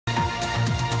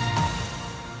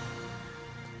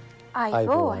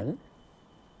අයිබෝවන්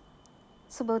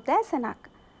සුබෝදෑසනක්.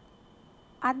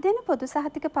 අධ්‍යයන පොදු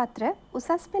සහතික පත්‍ර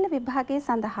උසස් පෙළ විභාගය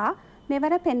සඳහා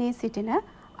මෙවර පෙනී සිටින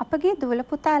අපගේ දුවල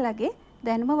පුතාලගේ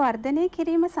දැනුම වර්ධනය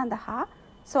කිරීම සඳහා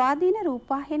ස්වාධීන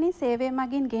රූපවාහිනී සේවය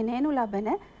මගින් ගෙනෙනු ලබන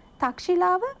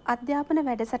තක්ෂිලාව අධ්‍යාපන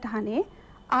වැඩසටහනේ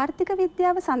ආර්ථික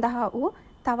විද්‍යාව සඳහා වූ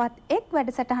තවත් එක්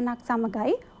වැඩසටහනක්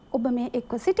සමගයි ඔබ මේ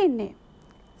එක්ව සිටින්නේ.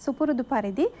 සුපුරුදු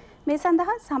පරිදි මේ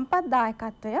සඳහා සම්පත්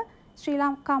දායකත්වය ශ්‍රී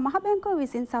ලංකා මහ බැංකුව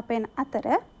විසින් සපයන අතර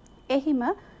එහිම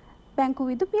බැංකු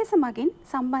විදුපියස මගින්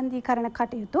සම්බන්ධීකරණ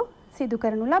කටයුතු සිදු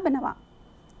කරනු ලබනවා.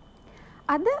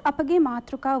 අද අපගේ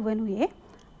මාතෘකාව වනුයේ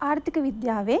ආර්ථික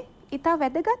විද්‍යාවේ ඉතා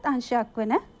වැදගත් අංශයක්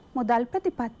වන මුදල්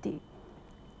ප්‍රතිපත්ති.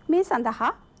 මේ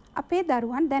සඳහා අපේ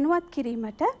දරුවන් දැනුවත්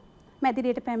කිරීමට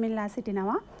මැදිරියට පැමිණලා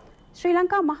සිටිනවා ශ්‍රී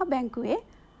ලංකා මහ බැංකුවේ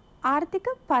ආර්ථික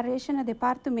පර්යේෂණ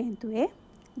දෙපාර්තමේන්තුවේ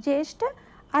ජ්‍යෙෂ්ඨ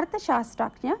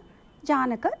අර්ථශාස්ත්‍රඥ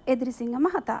ජානක එදිරිසිංහ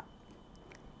මහතා.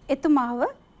 එතුමාව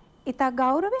ඉතා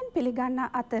ගෞරවයෙන් පිළිගන්න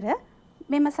අතර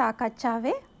මෙම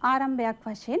සාකච්ඡාවේ ආරම්භයක්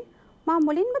වශයෙන් මා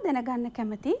මුලින්ම දැනගන්න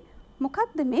කැමති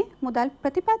මොකක්ද මේ මුදල්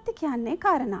ප්‍රතිපත්ති කියන්නේ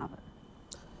කාරණාව?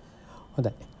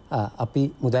 හොඳයි. අපි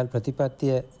මුදල්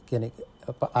ප්‍රතිපත්තිය කියන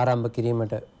ආරම්භ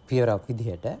කිරීමට පියවරක්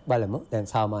විදිහට බලමු. දැන්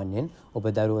සාමාන්‍යයෙන් ඔබ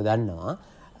දරුවෝ දන්නවා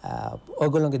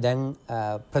ඔයගොල්ලෝගේ දැන්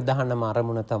ප්‍රධානම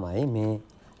අරමුණ තමයි මේ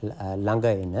ළඟ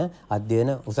එන අධ්‍යයන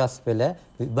උසස් පෙළ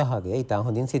විභාගය ඉතා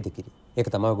හොඳින් සිදු කිරීම. ඒක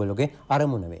තමයි ඔයගොල්ලෝගේ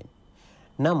අරමුණ වෙන්නේ.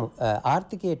 නමුත්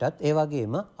ආර්ථිකයටත් ඒ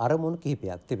වගේම අරමුණු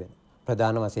කිහිපයක් තිබෙනවා.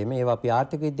 ප්‍රධාන වශයෙන්ම ඒවා අපි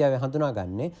ආර්ථික විද්‍යාවේ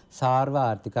හඳුනාගන්නේ සාර්ව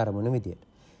ආර්ථික අරමුණු විදියට.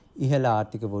 ඉහළ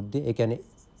ආර්ථික වෘද්ධිය, ඒ කියන්නේ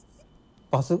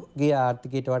පසුගිය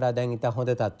ආර්ථිකයට වඩා දැන් ඉතා හොඳ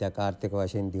තත්ත්වයක් ආර්ථික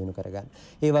වශයෙන් දියුණු කරගන්න.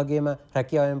 ඒ වගේම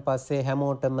රැකියාවෙන් පස්සේ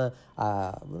හැමෝටම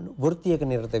වෘත්තියක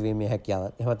නිරත වීමේ හැකියාව.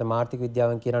 එහෙම තමයි ආර්ථික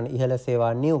විද්‍යාවෙන් කියනවනේ ඉහළ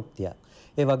සේවා නියුක්තිය.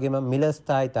 ඒ වගේම මිල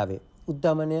ස්ථායීතාවය,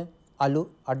 උද්දමනය,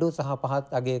 අඩු සහ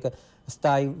පහත් අගයක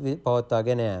ස්ථායී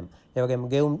පවත්වාගෙන යාම. ඒ වගේම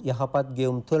ගෙවුම් යහපත්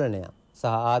ගෙවුම් තුලනය සහ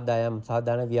ආදායම්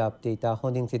සාධාරණ ව්‍යාප්තිය ඉතා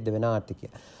හොඳින් සිද්ධ වෙන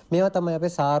ආර්ථිකය. මේවා තමයි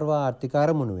අපේ සාර්ව ආර්ථික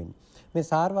අරමුණු වෙන්නේ. මේ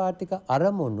සාර්ව ආර්ථික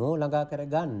අරමුණු ළඟා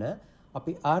කරගන්න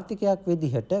අපි ආර්ථිකයක්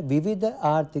විදිහට විවිධ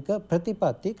ආර්ථික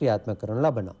ප්‍රතිපත්ති ක්‍රියාත්මක කරන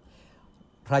ලබනවා.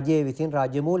 රජයේ විසින්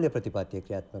රාජ්‍ය මූල්‍ය ප්‍රතිපත්තිය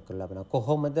ක්‍රියාත්මක කරන ලබනවා.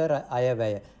 කොහොමද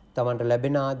අයවැය තමන්ට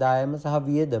ලැබෙන ආදායම සහ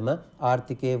වියදම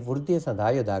ආර්ථිකයේ වෘද්ධිය සඳහා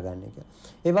යොදා ගන්න එක.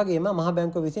 ඒ වගේම මහ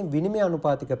බැංකුව විසින් විනිමය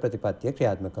අනුපාතික ප්‍රතිපත්තිය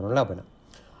ක්‍රියාත්මක කරන ලබනවා.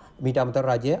 මීට අමතරව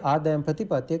රජයේ ආදායම්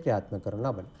ප්‍රතිපත්තිය ක්‍රියාත්මක කරන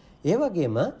ලබනවා. ඒ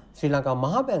වගේම ශ්‍රී ලංකා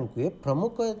මහ බැංකුවේ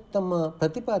ප්‍රමුඛතම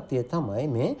ප්‍රතිපත්තිය තමයි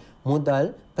මේ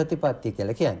මුදල් ප්‍රතිපත්තිය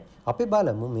කියලා කියන්නේ. අපි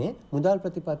බලමු මේ මුදල්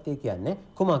ප්‍රතිපත්තිය කියන්නේ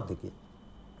කුමක්ද කියලා.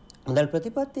 මුදල්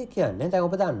ප්‍රතිපත්තිය කියන්නේ දැන්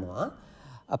ඔබ දන්නවා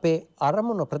අපේ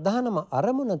අරමුණ ප්‍රධානම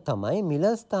අරමුණ තමයි මිල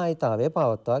ස්ථායීතාවය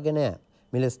පවත්වාගෙන යාම.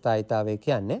 මිල ස්ථායීතාවය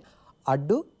කියන්නේ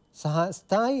අඩු සහ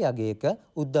ස්ථායී අගයක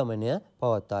උද්දමනය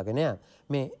පවත්වාගෙන යාම.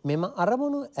 මෙම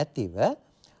අරමුණු ඇතිව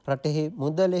රටෙහි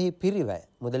මුදලෙහි පිරිවැය.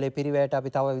 මුදලේ පිරිවැයට අපි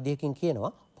තව විදිහකින්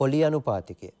කියනවා පොලි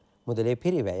අනුපාතිකය. මුදලේ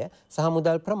පිරිවැය සහ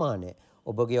මුදල් ප්‍රමාණය.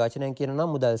 ඔබගේ වචනයෙන් කියනවා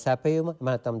මුදල් සැපයීම එහෙම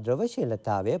නැත්නම්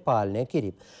ද්‍රවශීලතාවය පාලනය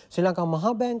කිරීම. ශ්‍රී ලංකා මහ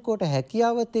බැංකුවට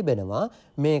හැකියාව තිබෙනවා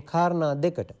මේ කාරණා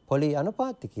දෙකට පොලි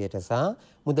අනුපාතිකයට සහ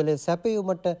මුදලේ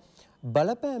සැපයීමට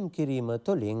බලපෑම් කිරීම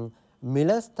තුළින් මිල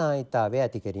ස්ථායීතාවය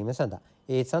ඇති කිරීම සඳහා.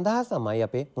 ඒ සඳහා තමයි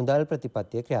අපේ මුදල්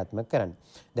ප්‍රතිපත්තිය ක්‍රියාත්මක කරන්නේ.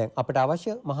 දැන් අපට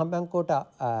අවශ්‍ය මහ බැංකුවට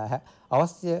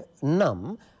අවශ්‍ය නම්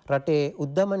රටේ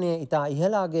උද්දමනය ඉතා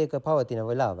ඉහළ අගයක පවතින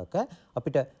වෙලාවක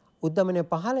අපිට උද්දමනය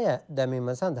පහළ දැමීම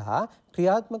සඳහා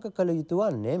ක්‍රියාත්මක කළ යුතු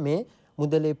වන්නේ මේ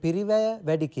මුදලේ පිරිවැය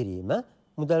වැඩි කිරීම,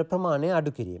 මුදල් ප්‍රමාණය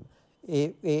අඩු කිරීම.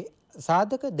 ඒ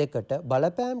සාධක දෙකට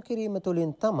බලපෑම් කිරීම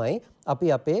තුළින් තමයි අපි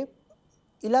අපේ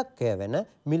ඉලක්කය වෙන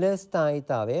මිල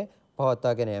ස්ථායීතාවය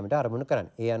පවත්වාගෙන යාමට අරමුණු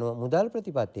කරන්නේ. ඒ අනුව මුදල්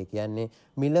ප්‍රතිපත්තිය කියන්නේ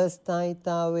මිල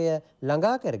ස්ථායීතාවය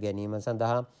ළඟා කර ගැනීම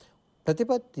සඳහා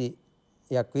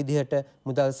ප්‍රතිපත්තියක් විදිහට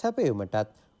මුදල්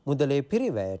සැපයීමටත් මුදලේ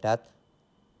පිරිවැයටත්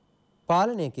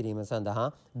පාලනය කිරීම සඳහා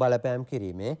බලපෑම්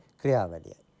කිරීමේ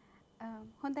ක්‍රියාවලියයි.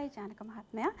 හොඳයි ජානක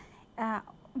මහත්මයා.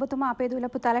 ඔබතුමා අපේ දුවල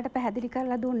පුතාලට පැහැදිලි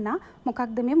කරලා දුන්නා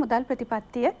මොකක්ද මේ මුදල්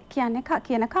ප්‍රතිපත්තිය කියන්නේ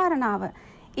කියන කාරණාව.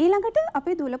 ඊළඟට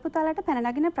අපේ දුවල පුතාලට පැන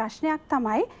නගින ප්‍රශ්නයක්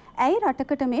තමයි ඇයි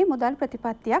රටකට මේ මුදල්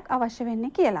ප්‍රතිපත්තියක් අවශ්‍ය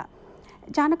වෙන්නේ කියලා.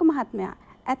 ජානක මහත්මයා,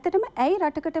 ඇත්තටම ඇයි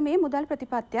රටකට මේ මුදල්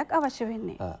ප්‍රතිපත්තියක් අවශ්‍ය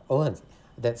වෙන්නේ?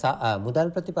 දැන්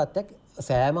මුදල් ප්‍රතිපත්තියක්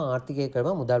සෑම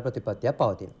ආර්ථිකයකම මුදල් ප්‍රතිපත්තියක්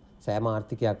පවතිනවා. සෑම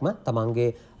ආර්ථිකයක්ම තමන්ගේ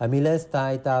මිල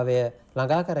ස්ථායීතාවය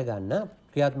ළඟා කරගන්න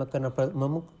ක්‍රියාත්මක කරන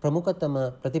ප්‍රමුඛතම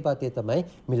ප්‍රතිපත්තිය තමයි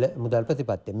මුදල්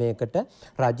ප්‍රතිපත්තිය. මේකට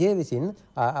රජය විසින්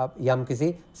යම්කිසි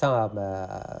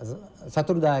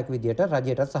සතුටුදායක විදියට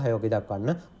රජයට සහයෝගය දක්වන්න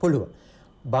පුළුවන්.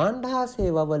 භාණ්ඩ හා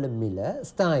සේවාවල මිල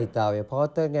ස්ථායීතාවය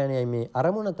පවත්වා ගැනීමේ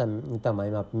අරමුණ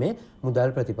තමයි අපි මේ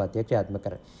මුදල් ප්‍රතිපත්තිය ක්‍රියාත්මක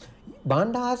කරන්නේ.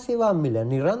 භාණ්ඩ හා සේවා මිල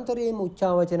නිරන්තරයෙන්ම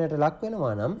උච්චාවචනයට ලක්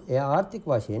වෙනවා නම් එය ආර්ථික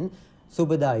වශයෙන්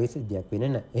සුබදායී සිද්ධියක්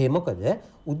වෙන්නේ නැහැ. මොකද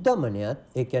උද්දමනයත්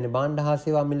ඒ කියන්නේ භාණ්ඩ හා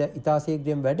සේවා මිල ඉතා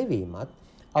ශීඝ්‍රයෙන් වැඩි වීමත්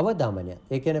අවදමනයත්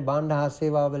ඒ කියන්නේ භාණ්ඩ හා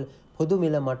සේවාවල පොදු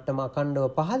මිල මට්ටම අඛණ්ඩව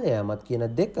පහළ යාමත් කියන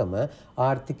දෙකම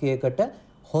ආර්ථිකයකට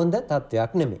හොඳ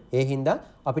තත්වයක් නෙමෙයි. ඒ හින්දා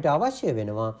අපිට අවශ්‍ය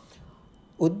වෙනවා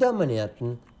උද්දමනයත්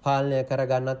පාලනය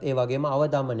කරගන්නත් ඒ වගේම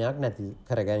අවදමනයක් නැති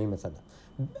කරගැනීම සඳහා.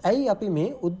 ඇයි අපි මේ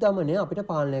උද්දමනය අපිට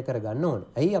පාලනය කරගන්න ඕන?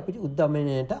 ඇයි අපිට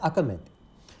උද්දමනයට අකමැති?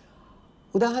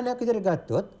 උදාහරණයක් විදිහට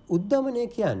ගත්තොත් උද්දමනය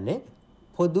කියන්නේ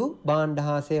පොදු භාණ්ඩ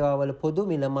හා සේවාවල පොදු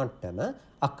මිල මට්ටම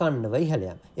අඛණ්ඩව ඉහළ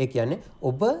යාම. ඒ කියන්නේ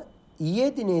ඔබ ඊයේ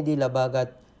දිනේදී ලබාගත්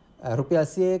රුපියල්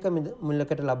 100ක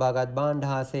මුල්ලකට ලබාගත් භාණ්ඩ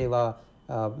හා සේවා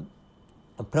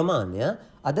ප්‍රමාණය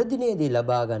අද දිනේදී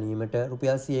ලබා ගැනීමට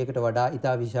රුපියල් 100කට වඩා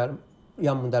ඉතා විශාල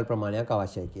යම් මුදල් ප්‍රමාණයක්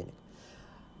අවශ්‍යයි කියන එක.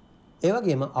 ඒ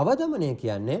වගේම අවදමනය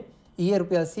කියන්නේ ඊයේ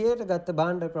රුපියල් 100කට ගත්ත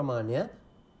භාණ්ඩ ප්‍රමාණය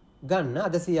ගන්න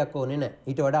අද 100ක් ඕනේ නැහැ.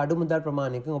 ඊට වඩා අඩු මුදල්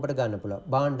ප්‍රමාණයකින් ඔබට ගන්න පුළුවන්.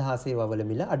 භාණ්ඩ හා සේවාවල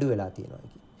මිල අඩු වෙලා තියෙනවා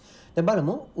කියන්නේ. දැන්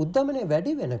බලමු උද්දමනය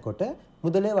වැඩි වෙනකොට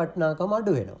මුදලේ වටිනාකම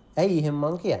අඩු වෙනවා. ඇයි එහෙම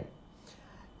මං කියන්නේ?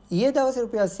 ඊයේ දවසේ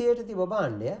රුපියල් 100ට තිබ්බ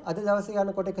භාණ්ඩය අද දවසේ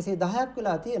ගන්නකොට 110ක්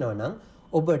වෙලා තියෙනවා නම්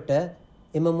ඔබට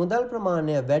එම මුදල්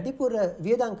ප්‍රමාණය වැඩිපුර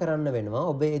වියදම් කරන්න වෙනවා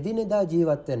ඔබ එදිනෙදා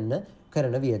ජීවත් වෙන්න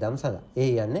කරන වියදම් සඳහා. ඒ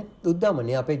කියන්නේ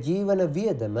උද්දමනය අපේ ජීවන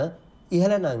වියදම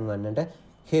ඉහළ නංවන්නට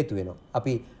හේතු වෙනවා.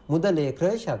 අපි මුදලේ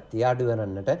ක්‍රය ශක්තිය අඩු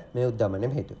කරන්නට මේ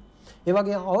උද්දමනය හේතු වෙනවා. ඒ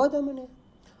වගේ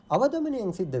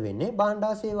අවදමනයෙන් සිද්ධ වෙන්නේ භාණ්ඩ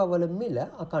සේවාවල මිල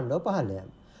අඛණ්ඩව පහළ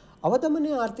යාම. අවදමනය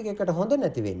ආර්ථිකයකට හොඳ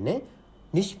නැති වෙන්නේ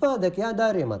නිෂ්පාදකයා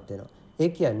ආධාර්යමත් වෙනවා. ඒ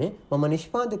කියන්නේ මම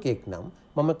නිෂ්පාදකයෙක් නම්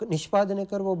මම නිෂ්පාදනය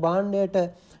කරව භාණ්ඩයට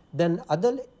දැන් අද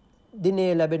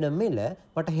දිනේ ලැබෙන මිල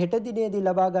මට හෙට දිනේදී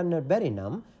ලබා ගන්න බැරි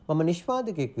නම් මම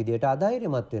නිෂ්පාදකයෙක් විදියට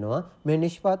ආධාර්යමත් වෙනවා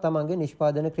මේ තමන්ගේ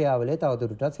නිෂ්පාදන ක්‍රියාවලිය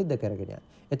තවදුරටත් සිද්ධ කරගෙන යන්න.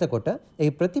 එතකොට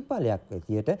ඒ ප්‍රතිඵලයක්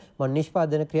විදියට මම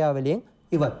නිෂ්පාදන ක්‍රියාවලියෙන්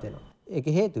ඉවත් වෙනවා. ඒක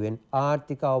හේතුවෙන්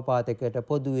ආර්ථික අවපාතයකට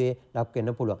පොදුවේ ලක්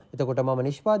වෙන්න පුළුවන්. එතකොට මම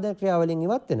නිෂ්පාදන ක්‍රියාවලියෙන්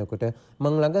ඉවත් වෙනකොට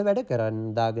මම ළඟ වැඩ කරන්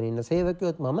දාගෙන ඉන්න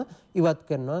සේවකයොත් මම ඉවත්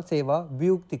කරනවා, සේවා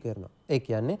වියුක්ති කරනවා. ඒ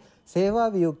කියන්නේ සේවා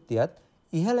වියුක්තියත්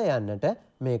ඉහළ යන්නට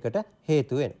මේකට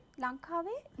හේතු වෙනවා.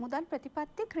 ලංකාවේ මුදල්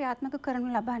ප්‍රතිපත්ති ක්‍රියාත්මක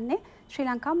කරනු ලබන්නේ ශ්‍රී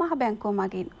ලංකා මහ බැංකුව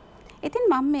මගින්. ඉතින්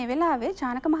මම මේ වෙලාවේ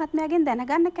චානක මහත්මයාගෙන්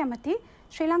දැනගන්න කැමති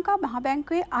ශ්‍රී ලංකා මහ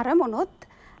බැංකුවේ අරමුණුත්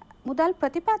මුදල්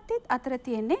ප්‍රතිපත්තිත් අතර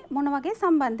තියෙන්නේ මොන වගේ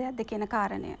සම්බන්ධයක්ද කියන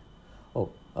කාරණය. ඔව්.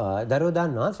 දරුවෝ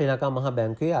දන්නවා ශ්‍රී ලංකා මහ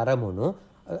බැංකුවේ අරමුණු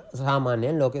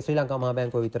සාමාන්‍යයෙන් ලෝකේ ශ්‍රී ලංකා මහ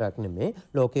බැංකුව විතරක් නෙමෙයි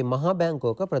ලෝකේ මහ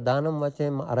බැංකුවක ප්‍රධානම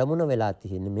වශයෙන් අරමුණ වෙලා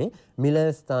තියෙන්නේ මේ මිල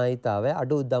ස්ථායීතාවය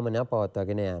අඩු උද්දමනයක්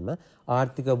පවත්වාගෙන යාම,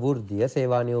 ආර්ථික වෘද්ධිය,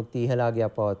 සේවා නියුක්ති ඉහළාගිය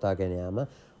පවත්වාගෙන යාම,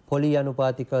 පොලි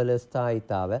අනුපාතික වල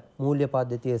ස්ථායීතාවය, මූල්‍ය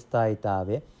පද්ධතියේ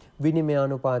ස්ථායීතාවය, විනිමය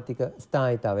අනුපාතික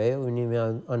ස්ථායීතාවය, විනිමය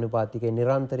අනුපාතිකේ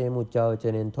නිරන්තරයෙන්ම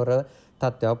උච්චාවචනයෙන් තොර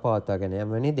තත්ත්වයක් පවත්වාගෙන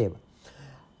යාම වැනි දේවල්.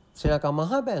 ශ්‍රී ලංකා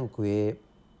මහ බැංකුවේ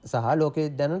සහ ලෝකේ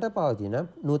දැනට පවතින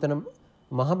නූතන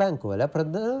මහ බැංකුවල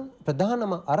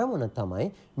ප්‍රධානම අරමුණ තමයි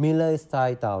මිල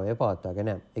ස්ථායීතාවය පවත්වාගෙන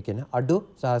යාම. ඒ කියන්නේ අඩු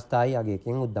සහ ස්ථායී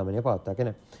අගයකින් උද්දමනය පවත්වාගෙන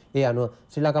යාම. ඒ අනුව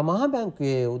ශ්‍රී ලංකා මහ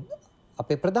බැංකුවේ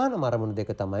අපේ ප්‍රධානම අරමුණු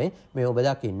දෙක තමයි මේ ඔබ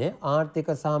දකින්නේ ආර්ථික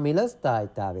සහ මිල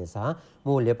ස්ථායීතාවය සහ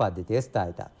මූල්‍ය පද්ධතියේ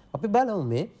ස්ථායීතාවය. අපි බලමු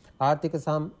මේ ආර්ථික සහ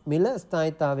මිල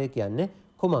ස්ථායීතාවය කියන්නේ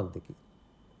කුමක්ද කියලා.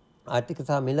 ආර්ථික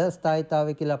සහ මිල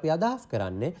ස්ථායීතාවය කියලා අපි අදහස්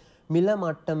කරන්නේ මිල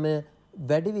මට්ටම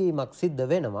වැඩිවීමක් සිද්ධ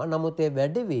වෙනවා. නමුත් ඒ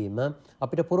වැඩිවීම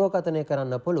අපිට පුරෝකථනය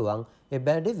කරන්න පුළුවන්. ඒ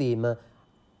වැඩිවීම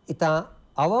ඉතා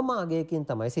අවමාගයකින්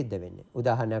තමයි සිද්ධ වෙන්නේ.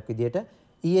 උදාහරණයක් විදිහට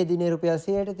ඊයේ දිනේ රුපියල්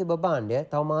 100ට තිබ්බ භාණ්ඩය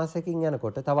තව මාසෙකින්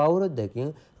යනකොට තව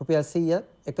අවුරුද්දකින් රුපියල්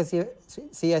 100ක්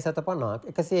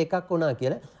 101ක් වුණා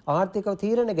කියලා ආර්ථික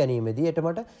තීරණ ගැනීමේදී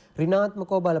එතමට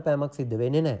ඍණාත්මකව බලපෑමක් සිද්ධ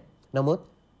වෙන්නේ නැහැ. නමුත්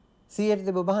 100ට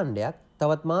තිබ්බ භාණ්ඩයක්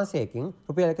තවත් මාසයකින්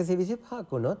රුපියල් 125ක්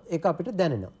වුණොත් ඒක අපිට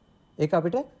දැනෙනවා. ඒක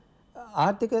අපිට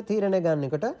ආර්ථික තීරණ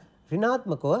ගන්නකොට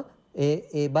ඍණාත්මකව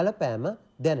ඒ බලපෑම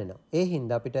දැනෙනවා. ඒ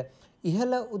හින්දා අපිට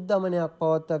ඉහළ උද්දමනයක්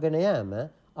පවත්වාගෙන යෑම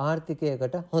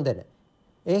ආර්ථිකයකට හොඳ නැහැ.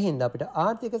 ඒ හින්දා අපිට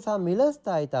ආර්ථික සහ මිල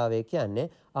ස්ථායීතාවය කියන්නේ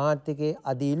ආර්ථිකයේ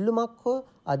අධි ඉල්ලුමක් හෝ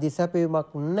අධි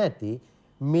සැපයීමක් නැති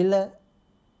මිල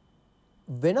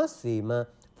වෙනස් වීම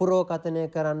පුරෝකථනය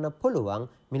කරන්න පුළුවන්.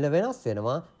 මිල වෙනස්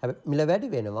වෙනවා, මිල වැඩි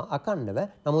වෙනවා අඛණ්ඩව.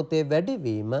 නමුත් ඒ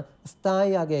වැඩිවීම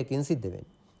ස්ථායී අගයකින් සිද්ධ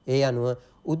වෙනවා. ඒ අනුව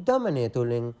උද්දමනය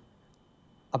තුළින්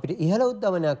අපිට ඉහළ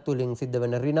උද්දමනයක් තුළින් සිද්ධ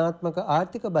වෙන ඍණාත්මක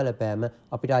ආර්ථික බලපෑම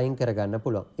අපිට අයින් කරගන්න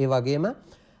පුළුවන්. ඒ වගේම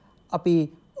අපි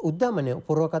උද්දමනය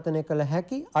පුරෝකථනය කළ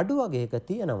හැකි අඩු වගයක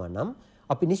තියෙනවා නම්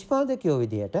අපි නිෂ්පාදකයෝ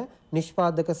විදියට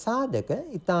නිෂ්පාදක සාධක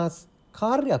ඉතා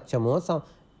කාර්යක්ෂමව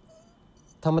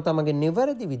තම තමගේ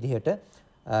නිවැරදි විදිහට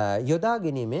යොදා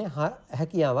ගැනීමේ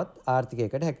හැකියාවත්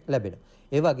ආර්ථිකයකට ලැබෙනවා.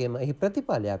 ඒ වගේම එහි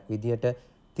ප්‍රතිඵලයක් විදිහට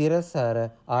තිරසාර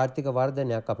ආර්ථික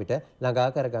වර්ධනයක් අපිට ළඟා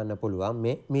කරගන්න පුළුවන්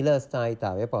මේ මිල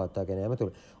ස්ථායීතාවය පවත්වාගෙන යාම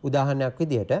තුළ. උදාහරණයක්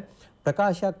විදිහට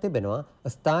ප්‍රකාශයක් තිබෙනවා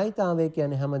ස්ථායීතාවය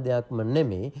කියන්නේ හැම දෙයක්ම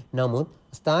නෙමෙයි. නමුත්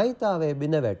ස්ථායීතාවයේ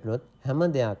බිඳ වැටුනොත් හැම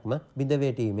දෙයක්ම බිඳ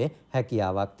වැටීමේ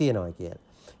හැකියාවක් තියෙනවා කියලා.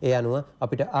 ඒ අනුව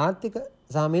අපිට ආර්ථික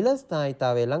සහ මිල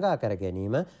ස්ථායීතාවය ළඟා කර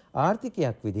ගැනීම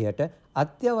ආර්ථිකයක් විදිහට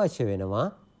අත්‍යවශ්‍ය වෙනවා.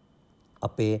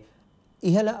 අපේ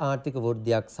ඉහළ ආර්ථික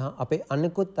වෘද්ධියක් සහ අපේ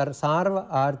අනිකුත් සාර්ව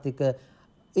ආර්ථික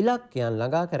ඉලක්කයන්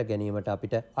ළඟා කර ගැනීමට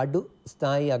අපිට අඩු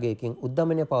ස්ථායී අගයකින්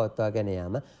උද්දමනය පවත්වා ගෙන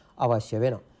යාම අවශ්‍ය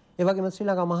වෙනවා. ඒ වගේම ශ්‍රී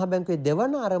ලංකා මහා බැංකුවේ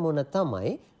දෙවන අරමුණ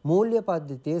තමයි මූල්‍ය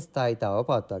පද්ධතියේ ස්ථායීතාව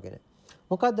පවත්වාගෙන.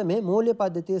 මොකද්ද මේ මූල්‍ය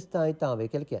පද්ධතියේ ස්ථායීතාවය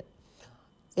කියලා කියන්නේ?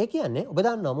 ඒ කියන්නේ ඔබ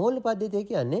දන්නවා මූල්‍ය පද්ධතිය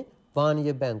කියන්නේ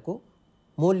වාණිජ්‍ය බැංකු,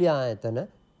 මූල්‍ය ආයතන,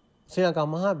 ශ්‍රී ලංකා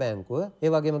මහා බැංකුව, ඒ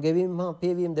වගේම ගෙවීම්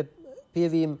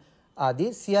පියවීම්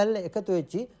ආදී සියල්ල එකතු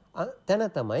වෙච්ච තැන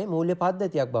තමයි මූල්‍ය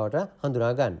පද්ධතියක් බවට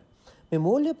හඳුනා ගන්න. මේ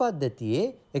මූල්‍ය පද්ධතියේ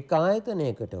එක්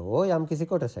ආයතනයකට හෝ යම්කිසි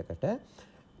කොටසකට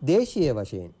දේශීය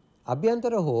වශයෙන්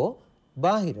අභ්‍යන්තර හෝ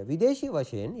බාහිර විදේශීය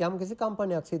වශයෙන් යම්කිසි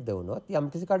කම්පනයක් සිද්ධ වුණොත්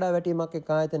යම්කිසි කඩාවැටීමක්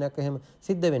එක් ආයතනයක් එහෙම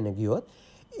සිද්ධ වෙන්න ගියොත්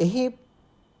එහි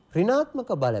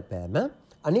ඍණාත්මක බලපෑම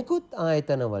අනිකුත්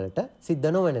ආයතන වලට සිද්ධ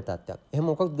නොවන තත්ත්වයක්. එහෙම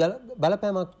මොකක්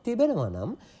බලපෑමක් තිබෙනවා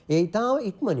නම් ඒ ඊටාව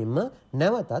ඉක්මනින්ම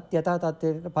නැවතත් යථා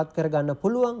තත්ත්වයට පත් කරගන්න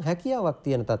පුළුවන් හැකියාවක්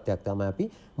තියෙන තත්ත්වයක් තමයි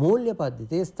අපි මූල්‍ය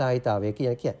පද්ධතියේ ස්ථායීතාවය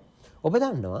කියන්නේ. ඔබ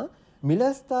දන්නවා මිල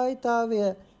ස්ථායීතාවය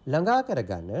ළඟා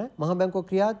කරගන්න මහා බැංකුව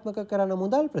ක්‍රියාත්මක කරන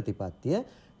මුදල් ප්‍රතිපත්තිය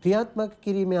ක්‍රියාත්මක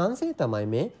කිරීමේ අංශය තමයි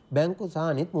මේ බැංකු සහ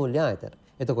අනිත් මූල්‍ය ආයතන.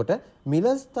 එතකොට මිල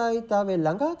ස්ථායීතාවය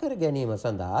ළඟා කර ගැනීම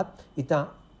සඳහා ඉතා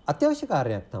අත්‍යවශ්‍ය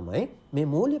කාර්යයක් තමයි මේ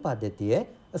මූල්‍ය පද්ධතියේ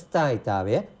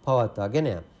ස්ථායීතාවය පවත්වාගෙන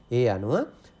යාම. ඒ අනුව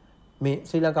මේ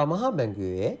ශ්‍රී ලංකා මහා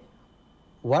බැංකුවේ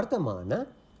වර්තමාන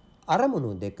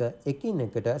අරමුණු දෙක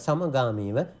එකිනෙකට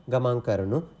සමගාමීව ගමන්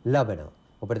කරනු ලබනවා.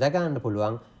 ඔබට දැක ගන්න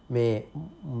පුළුවන් මේ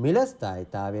මිල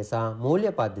ස්ථායීතාවය සහ මූල්‍ය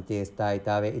පද්ධතියේ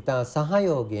ස්ථායීතාවය ඉතා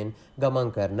සහයෝගයෙන් ගමන්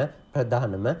කරන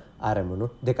ප්‍රධානම අරමුණු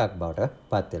දෙකක් බවට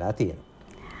පත් වෙලා තියෙනවා.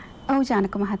 ඔව්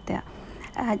ජානක මහත්තයා.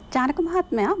 ජානක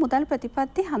මහත්මයා මුදල්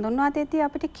ප්‍රතිපත්ති හඳුන්වා දෙද්දී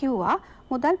අපිට කිව්වා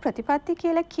මුදල් ප්‍රතිපත්ති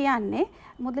කියලා කියන්නේ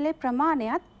මුදලේ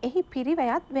ප්‍රමාණයත් එහි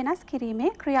පිරිවැයත් වෙනස්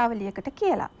කිරීමේ ක්‍රියාවලියකට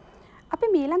කියලා.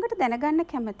 අපි ඊළඟට දැනගන්න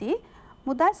කැමති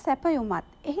මුදල් සැපයුමත්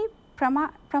එහි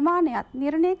ප්‍රමාණයත්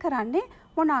නිර්ණය කරන්නේ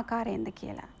මොන ආකාරයෙන්ද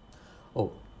කියලා. ඔව්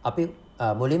අපි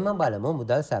මුලින්ම බලමු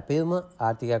මුදල් සැපයුම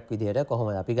ආර්ථිකයක් විදිහට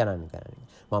කොහොමද අපි ගණන් කරන්නේ.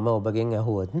 මම ඔබගෙන්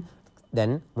අහුවොත්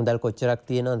දැන් මුදල් කොච්චරක්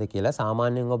තියෙනවද කියලා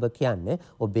සාමාන්‍යයෙන් ඔබ කියන්නේ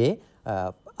ඔබේ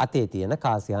අතේ තියෙන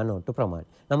කාසියා නෝට්ටු ප්‍රමාණය.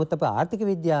 නමුත් අපේ ආර්ථික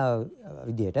විද්‍යාව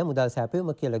විදිහට මුදල්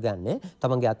සැපයුම කියලා ගන්නේ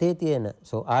තමන්ගේ අතේ තියෙන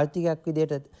ආර්ථිකයක්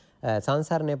විදිහට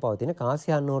සංසරණය පවතින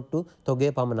කාසියා නෝට්ටු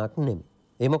තොගේ පමණක් නෙමෙයි.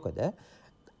 ඒ මොකද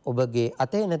ඔබගේ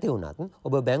අතේ නැති වුණත්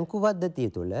ඔබ බැංකු පද්ධතිය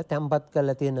තුළ තැන්පත්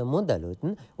කරලා තියෙන මුදලුත්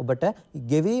ඔබට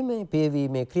ගෙවීමේ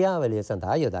පියවීමේ ක්‍රියාවලිය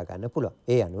සඳහා යොදා ගන්න පුළුවන්.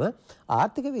 ඒ අනුව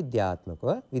ආර්ථික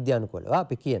විද්‍යානුකූලව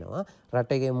අපි කියනවා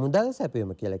රටේ මුදල්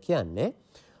සැපයීම කියලා කියන්නේ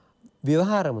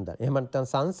ව්‍යවහාර මුදල්. එහෙම නැත්නම්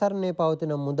සංසරණයේ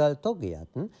පවතින මුදල්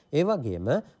තොගයත් ඒ වගේම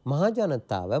මහා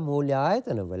ජනතාව මූල්‍ය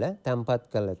ආයතනවල තැන්පත්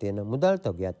කරලා තියෙන මුදල්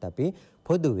තොගයත් අපි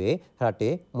පොදුවේ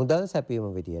රටේ මුදල්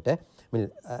සැපයීම විදියට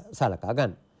සලකා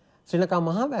ගන්න. ශ්‍රී ලංකා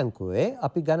මහා බැංකුවේ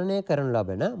අපි ගණනය කරනු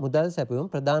ලබන මුදල් සැපයුම්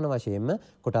ප්‍රධාන වශයෙන්ම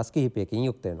කොටස් කිහිපයකින්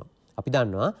යුක්ත වෙනවා. අපි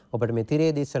දන්නවා ඔබට මේ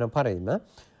තිරේ දිස්සන පරිදිම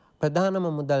ප්‍රධානම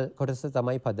මුදල් කොටස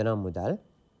තමයි පදනම් මුදල්.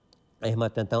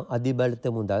 එහෙමත් නැත්නම් අධිබලිත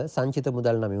මුදල්, සංචිත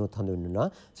මුදල් නමින් හඳුන්වනවා.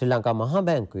 ශ්‍රී ලංකා මහා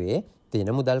බැංකුවේ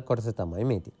තියෙන මුදල් කොටස තමයි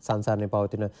මේ. සංසරණයේ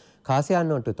පවතින කාසියා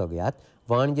නෝට්ටු තොගයත්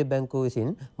වාණිජ්‍ය බැංකුව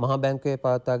විසින් මහා බැංකුවේ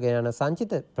පවත්වාගෙන යන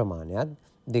සංචිත ප්‍රමාණයත්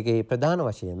දෙකේ ප්‍රධාන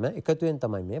වශයෙන්ම එකතුවෙන්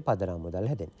තමයි මේ පදනම් මුදල්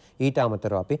හැදෙන්නේ. ඊට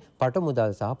අමතරව අපි පට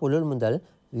මුදල් සහ පුළුල් මුදල්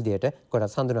විදිහට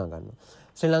කොටස් හඳුනා ගන්නවා.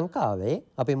 ශ්‍රී ලංකාවේ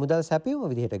අපි මුදල් සැපයීම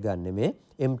විදිහට ගන්න මේ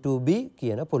M2B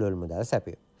කියන පුළුල් මුදල්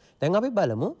සැපයීම. දැන් අපි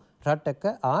බලමු රටක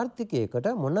ආර්ථිකයකට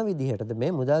මොන විදිහටද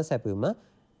මේ මුදල් සැපයීම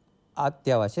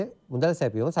අත්‍යවශ්‍ය මුදල්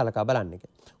සැපයීම සලකා බලන්න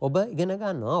කියලා. ඔබ ඉගෙන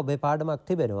ගන්නවා ඔබේ පාඩමක්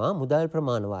තිබෙනවා මුදල්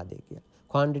ප්‍රමාණවාදය කියලා.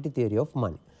 Quantity theory of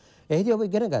money. එහිදී ඔබ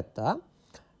ඉගෙන ගත්තා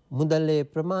මුදලේ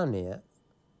ප්‍රමාණය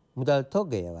මුදල්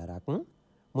තොගය වරක්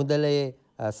මුදලේ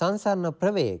සංසරණ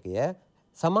ප්‍රවේගය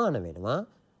සමාන වෙනවා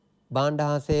භාණ්ඩ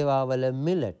හා සේවාවල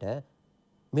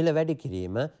මිල වැඩි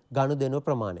කිරීම ගනුදෙනු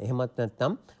ප්‍රමාණය. එහෙමත්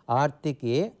නැත්නම්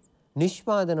ආර්ථිකයේ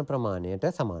නිෂ්පාදන ප්‍රමාණයට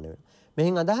සමාන වෙනවා.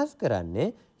 මෙහින් අදහස්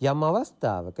කරන්නේ යම්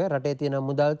අවස්ථාවක රටේ තියෙන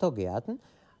මුදල් තොගයත්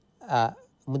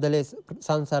මුදලේ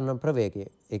සංසරණ ප්‍රවේගය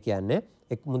ඒ කියන්නේ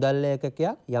එක් මුදල් ඒකකයක්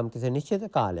යම් කිසි නිශ්චිත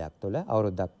කාලයක් තුළ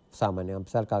අවුරුද්දක් සාමාන්‍යයෙන්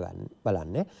සලකා ගන්න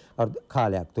බලන්නේ අවුරුදු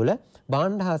කාලයක් තුළ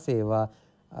භාණ්ඩ හා සේවා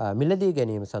මිලදී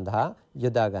ගැනීම සඳහා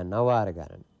යොදා ගන්නා වාර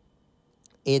ගණන.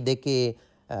 ඒ දෙකේ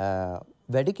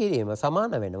වැඩි කිරීම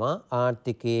සමාන වෙනවා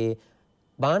ආර්ථිකයේ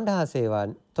භාණ්ඩ හා සේවා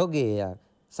තොගය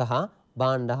සහ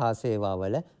භාණ්ඩ හා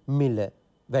සේවාවල මිල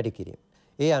වැඩි කිරීම.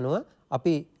 ඒ අනුව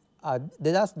අපි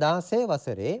 2016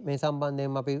 වසරේ මේ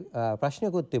සම්බන්ධයෙන් අපි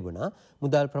ප්‍රශ්නකුත් තිබුණා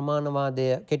මුදල් ප්‍රමාණවාදය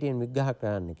කෙටියෙන් විග්‍රහ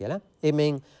කරන්න කියලා.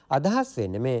 එමෙන් අදහස්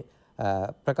වෙන්නේ මේ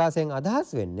ප්‍රකාශයෙන් අදහස්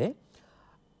වෙන්නේ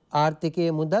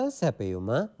ආර්ථිකයේ මුදල්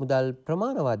සැපයුම මුදල්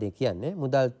ප්‍රමාණවාදය කියන්නේ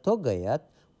මුදල් තොගයත්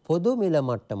පොදු මිල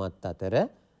මට්ටමත් අතර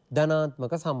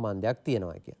ධනාත්මක සම්බන්ධයක්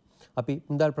තියෙනවා කිය. අපි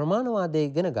මුදල් ප්‍රමාණවාදය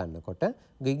ඉගෙන ගන්නකොට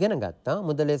ඉගෙන ගත්තා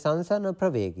මුදලේ සංසරණ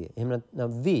ප්‍රවේගය එහෙම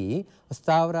නැත්නම් V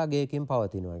ස්ථාවරාගයකින්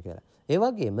පවතිනවා කියලා. ඒ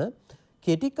වගේම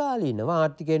කෙටි කාලීනව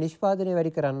ආර්ථිකය නිෂ්පාදනය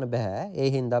වැඩි කරන්න බෑ. ඒ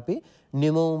හින්දා අපි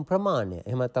නිමවුම් ප්‍රමාණය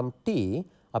එහෙම නැත්නම් T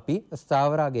අපි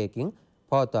ස්ථාවරාගයකින්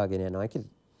පවත්වාගෙන යනවා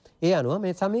කියලා. ඒ අනුව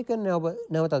මේ සමීකරණය ඔබ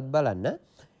නැවතත් බලන්න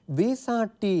V සහ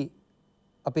T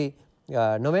අපි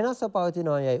නොවෙනස්ව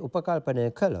පවතිනවා යයි උපකල්පනය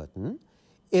කළොත්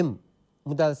M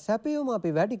මුදල් සැපයුම අපි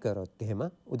වැඩි කරොත් එහෙම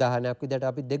උදාහරණයක් විදිහට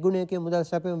අපි දෙගුණයකින් මුදල්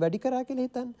සැපයුම වැඩි කරා කියලා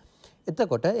හිතන්න.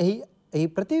 එතකොට එහි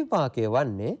ප්‍රතිවිපාකය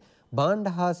වන්නේ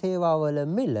භාණ්ඩ හා සේවාවල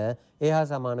මිල එහා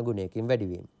සමාන ගුණයකින් වැඩි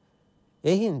වීම.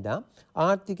 ඒ හින්දා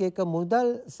ආර්ථිකයක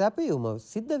මුදල් සැපයුම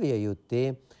සිද්ධ විය යුත්තේ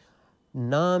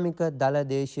නාමික දල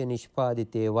දේශීය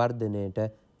නිෂ්පාදිතයේ වර්ධනයට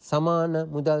සමාන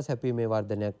මුදල් සැපීමේ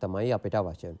වර්ධනයක් තමයි අපිට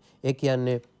අවශ්‍ය වෙන්නේ. ඒ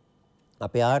කියන්නේ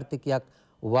අපේ ආර්ථිකයක්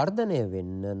වර්ධනය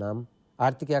වෙන්න නම්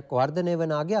ආර්ථිකයක් වර්ධනය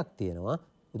වෙන අගයක් තියෙනවා.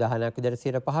 උදාහරණයක් විදිහට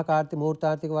 5% ආර්ථික මූර්ත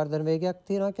ආර්ථික වර්ධන වේගයක්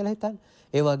තියෙනවා කියලා හිතන්න.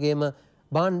 ඒ වගේම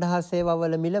භාණ්ඩ හා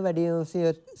සේවාවල මිල වැඩි වීම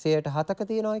 7%ක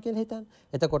තියෙනවා කියලා හිතන්න.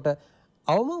 එතකොට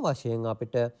අවම වශයෙන්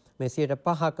අපිට මේ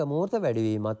 5%ක මූර්ත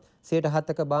වැඩිවීමත්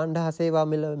 7%ක භාණ්ඩ හා සේවා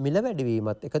මිල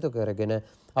වැඩිවීමත් එකතු කරගෙන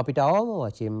අපිට අවම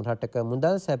වශයෙන් රටක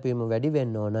මුදල් සැපීම වැඩි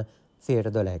වෙන්න ඕන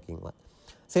 12%කින්වත්.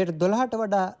 12%ට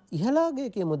වඩා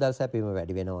ඉහළාගයකින් මුදල් සැපීම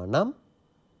වැඩි වෙනවා නම්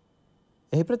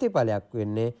එහි ප්‍රතිඵලයක්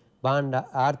වෙන්නේ භාණ්ඩ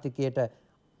ආර්ථිකයට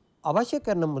අවශ්‍ය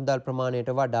කරන මුදල්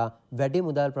ප්‍රමාණයට වඩා වැඩි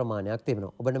මුදල් ප්‍රමාණයක්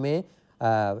තිබෙනවා. ඔබට මේ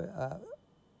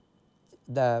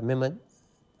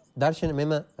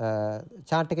මෙම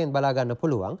chart එකෙන් බලා ගන්න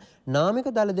පුළුවන් නාමික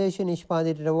දල දේශීය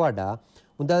නිෂ්පාදිතයට වඩා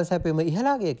මුදල් සැපයීම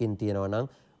ඉහළාගයකින් තියෙනවා නම්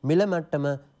මිල මට්ටම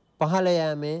පහළ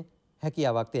යෑමේ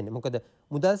හැකියාවක් තියෙනවා. මොකද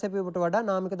මුදල් සැපයීමට වඩා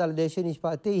නාමික දල දේශීය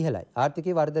නිෂ්පාදිතය ඉහළයි.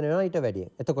 ආර්ථිකයේ වර්ධනය වෙනවා ඊට වැඩිය.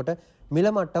 එතකොට මිල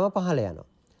මට්ටම පහළ යනවා.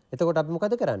 එතකොට අපි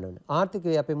මොකද කරන්න ඕන?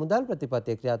 ආර්ථිකයේ අපේ මුදල්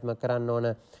ප්‍රතිපත්තිය ක්‍රියාත්මක කරන්න ඕන.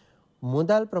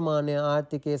 මුදල් ප්‍රමාණය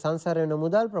ආර්ථිකයේ සංසරණ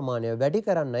මුදල් ප්‍රමාණය වැඩි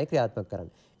කරන්නයි ක්‍රියාත්මක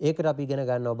කරන්නේ. ඒකට අපි ඉගෙන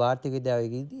ගන්නවා ආර්ථික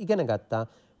විද්‍යාවේ ඉගෙන ගත්තා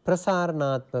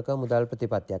ප්‍රසාරණාත්මක මුදල්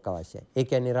ප්‍රතිපත්තියක් අවශ්‍යයි. ඒ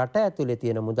කියන්නේ රට ඇතුලේ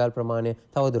තියෙන මුදල් ප්‍රමාණය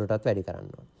තවදුරටත් වැඩි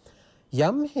කරන්න ඕන.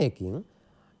 යම් හේකින්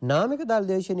නාමික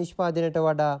දල දේශීය නිෂ්පාදනයට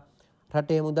වඩා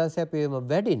රටේ මුදල් සැපයීම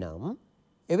වැඩි නම්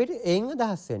එවිට එයින්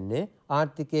අදහස් වෙන්නේ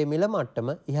ආර්ථිකයේ මිල මට්ටම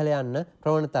ඉහළ යන්න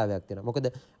ප්‍රවණතාවයක් තියෙනවා. මොකද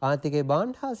ආර්ථිකයේ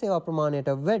භාණ්ඩ හා සේවා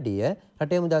ප්‍රමාණයට වැඩිය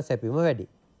රටේ මුදල් සැපයීම වැඩි.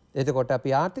 එතකොට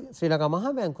අපි ශ්‍රී ලංකා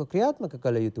මහා බැංකුව ක්‍රියාත්මක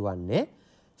කළ යුතු වන්නේ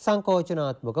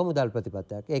සංකෝචනාත්මක මුදල්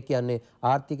ප්‍රතිපත්තියක්. ඒ කියන්නේ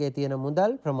ආර්ථිකයේ තියෙන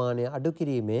මුදල් ප්‍රමාණය අඩු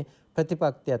කිරීමේ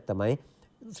ප්‍රතිපත්තියක් තමයි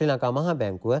ශ්‍රී ලංකා මහා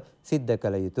බැංකුව සිද්ධ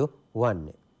කළ යුතු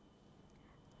වන්නේ.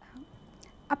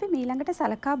 අපි ඊළඟට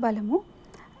සලකා බලමු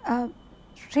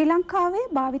ශ්‍රී ලංකාවේ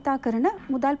භාවිතා කරන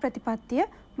මුදල් ප්‍රතිපත්තිය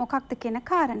මොකක්ද කියන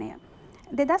කාරණය.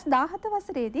 2017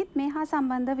 වසරේදීත් මේ හා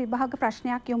සම්බන්ධ විභාග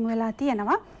ප්‍රශ්නයක් යොමු වෙලා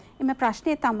තියෙනවා. එම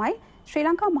ප්‍රශ්නය තමයි ශ්‍රී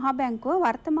ලංකා මහා බැංකුව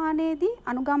වර්තමානයේදී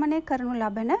අනුගමනය කරනු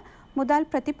ලබන මුදල්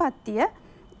ප්‍රතිපත්තිය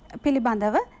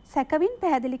පිළිබඳව සැකවින්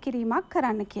පැහැදිලි කිරීමක්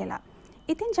කරන්න කියලා.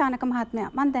 ඉතින් ජානක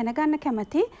මහත්මයා මම දැනගන්න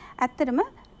කැමති ඇත්තටම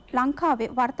ලංකාවේ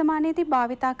වර්තමානයේදී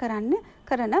භාවිතා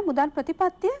කරන මුදල්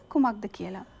ප්‍රතිපත්තිය කුමක්ද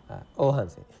කියලා. ඔව්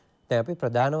හංසි. දැන් අපි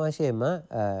ප්‍රධාන වශයෙන්ම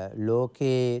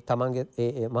ලෝකේ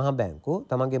තමන්ගේ මහා බැංකුව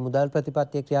තමන්ගේ මුදල්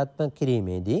ප්‍රතිපත්තිය ක්‍රියාත්මක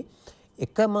කිරීමේදී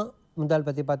එකම මුදල්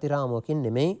ප්‍රතිපත්ති රාමුවකින්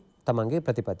නෙමෙයි තමන්ගේ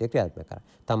ප්‍රතිපත්තිය ක්‍රියාත්මක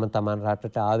කරන්නේ. තමන්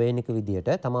රටට ආවේනික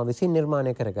විදියට තමන් විසින්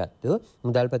නිර්මාණය කරගත්තු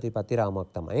මුදල් ප්‍රතිපත්ති රාමුවක්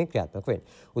තමයි ක්‍රියාත්මක වෙන්නේ.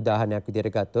 උදාහරණයක්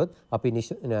විදියට ගත්තොත් අපි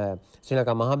ශ්‍රී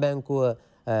ලංකා මහා බැංකුව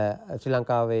ශ්‍රී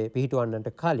ලංකාවේ පිහිටුවන්නට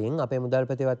කලින් අපේ මුදල්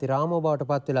ප්‍රතිපත්ති රාමුව බවට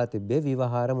පත් වෙලා තිබ්බේ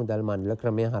විවහාර මුදල් මණ්ඩල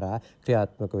ක්‍රමය හරහා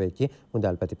ක්‍රියාත්මක වෙච්ච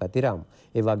මුදල් ප්‍රතිපත්ති රාමුව.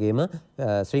 ඒ වගේම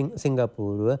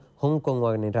සිංගප්පූරුව හොංකොං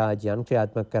වගේ රාජ්‍යයන්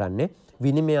ක්‍රියාත්මක කරන්නේ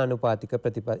විනිමය අනුපාතික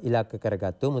ඉලක්ක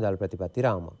කරගත්තු මුදල් ප්‍රතිපත්ති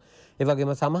රාමුවක්. ඒ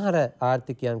වගේම සමහර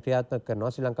ආර්ථිකයන් ක්‍රියාත්මක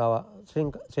කරනවා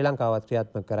ශ්‍රී ලංකාවත්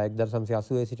ක්‍රියාත්මක කරා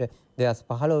 1980 සිට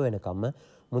 2015 වෙනකම්ම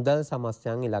මුදල්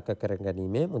සමස්තයන් ඉලක්ක කර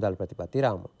ගැනීමේ මුදල් ප්‍රතිපත්ති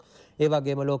රාමුවක්. ඒ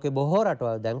වගේම ලෝකේ බොහෝ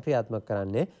රටවල් දැන් ක්‍රියාත්මක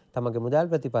කරන්නේ තමගේ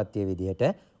මුදල් ප්‍රතිපත්තිය විදිහට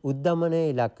උද්දමනයේ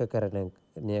ඉලක්ක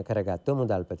කරගත්තු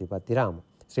මුදල් ප්‍රතිපත්ති රාමුව.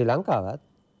 ශ්‍රී ලංකාවත්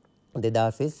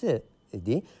 2020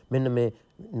 දී මෙන්න මේ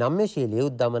නම්‍යශීලී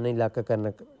උද්දමන ඉලක්ක කරන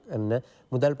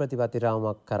මුදල් ප්‍රතිපත්ති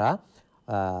රාමුවක් කරා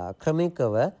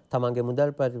ක්‍රමිකව තමන්ගේ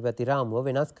මුදල් ප්‍රතිපත්ති රාමුව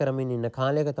වෙනස් කරමින් ඉන්න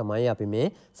කාලයක තමයි අපි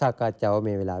මේ සාකච්ඡාව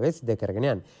මේ වෙලාවේ සිදු කරගෙන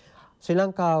යන්නේ. ශ්‍රී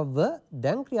ලංකාව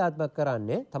දැන් ක්‍රියාත්මක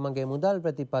කරන්නේ තමන්ගේ මුදල්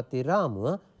ප්‍රතිපත්ති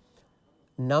රාමුව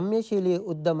නම්‍යශීලී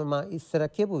උද්දමන ඉස්සර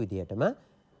කියපු විදිහටම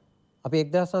අපි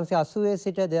 1980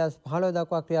 සිට 2015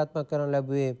 දක්වා ක්‍රියාත්මක කරන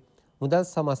ලැබුවේ මුදල්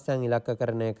සමස්තයන්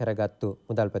ඉලක්කකරණය කරගත්තු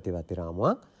මුදල් ප්‍රතිපත්ති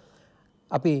රාමුවක්.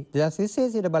 අපි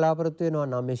 2020 සිට බලාපොරොත්තු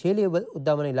වෙනවා නම්‍යශීලී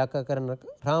උද්දමන ඉලක්කකරණ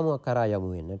රාමුවක් කරා යමු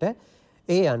වෙන්නට.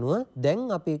 ඒ අනුව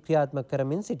දැන් අපි ක්‍රියාත්මක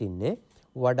කරමින් සිටින්නේ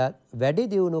වඩා වැඩි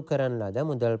දියුණු කරන ලද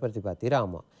මුදල් ප්‍රතිපත්ති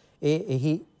රාමුවක්.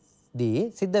 එහිදී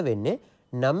සිද්ධ වෙන්නේ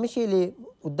නම්‍යශීලී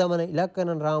උද්දමන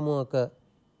ඉලක්කකරණ රාමුවක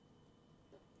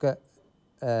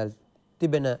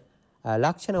තිබෙන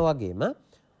ලක්ෂණ වගේම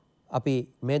අපි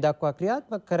මේ දක්වා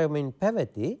ක්‍රියාත්මක කරමින්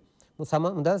පැවති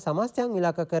මුදල් සමස්තයන්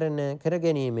ඉලක්කකරණ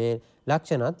කරගැනීමේ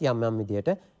ලක්ෂණත් යම් යම් විදියට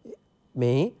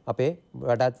මේ අපේ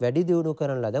වඩාත් වැඩි දියුණු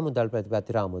කරන ලද මුදල්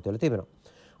ප්‍රතිපත්ති රාමුව තුළ තිබෙනවා.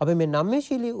 අපි මේ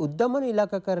නම්‍යශීලී උද්දමන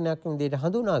ඉලක්කකරණයක් විදියට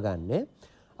හඳුනාගන්නේ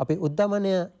අපි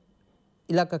උද්දමනය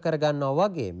ඉලක්ක කරගන්නවා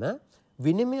වගේම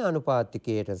විනිමය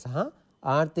අනුපාතිකයට සහ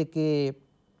ආර්ථිකයේ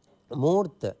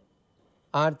මූර්ත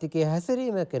ආර්ථිකයේ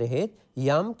හැසිරීම කෙරෙහි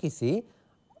යම් කිසි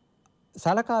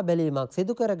සලකා බැලීමක්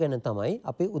සිදු කරගෙන තමයි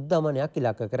අපි උද්දමනයක්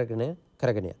ඉලක්ක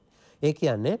කරගෙන ඒ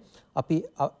කියන්නේ අපි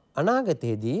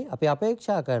අනාගතයේදී අපි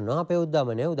අපේක්ෂා කරනවා අපේ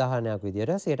උද්දමනය උදාහරණයක්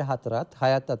විදියට 4ත්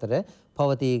 6ත් අතර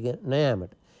පවතීගෙන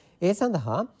යෑමට. ඒ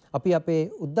සඳහා අපි අපේ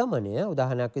උද්දමනය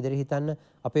උදාහරණයක් විදියට හිතන්න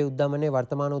අපේ උද්දමනයේ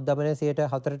වර්තමාන උද්දමනය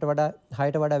 4ට වඩා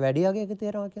 6ට වඩා වැඩි යගයක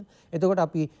තියෙනවා කියලා. එතකොට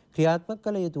අපි ක්‍රියාත්මක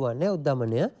කළ යුතු වන්නේ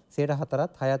උද්දමනය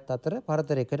 4ත් 6ත් අතර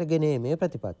පරතරයකට ගෙනීමේ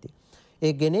ප්‍රතිපත්තිය.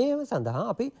 ඒ ගෙනීම සඳහා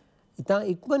අපි ඉතා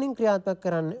ඉක්මනින් ක්‍රියාත්මක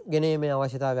කරන්න ගෙනීමේ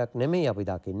අවශ්‍යතාවයක් නෙමෙයි අපි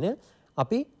දකින්නේ.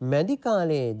 අපි මැදි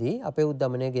කාලයේදී අපේ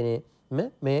උද්දමනය ගෙනීම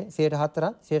මේ 4ත්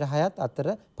 6ත් අතර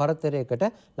පරතරයකට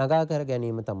නගා කර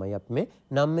ගැනීම තමයි අපි මේ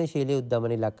නම්‍යශීලී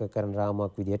උද්දමන ඉලක්කකරණ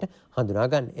රාමුවක් විදියට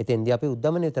හඳුනාගන්නේ. එතෙන්දී අපි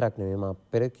උද්දමන විතරක් නෙමෙයි මම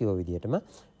පෙර කිව්ව විදියටම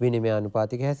විනිමය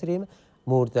අනුපාතික හැසිරීම,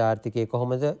 මූර්ත ආර්ථිකයේ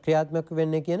කොහොමද ක්‍රියාත්මක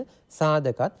වෙන්නේ කියන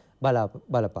සාධකත්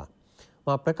බලපාන.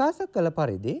 මම ප්‍රකාශ කළ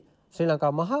පරිදි ශ්‍රී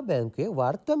ලංකා මහා බැංකුවේ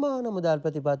වර්තමාන මුදල්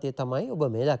ප්‍රතිපත්තිය තමයි ඔබ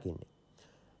මේ දකින්නේ.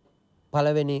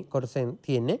 පළවෙනි කොටසෙන්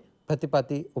තියෙන්නේ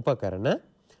ප්‍රතිපත්ති උපකරණ.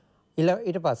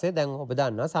 ඊට පස්සේ දැන් ඔබ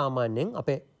දන්නවා සාමාන්‍යයෙන්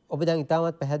ඔබ දැන්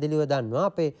ඉතාමත් පැහැදිලිව දන්නවා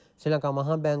අපේ ශ්‍රී ලංකා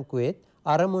මහා බැංකුවේ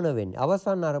අරමුණ වෙන්නේ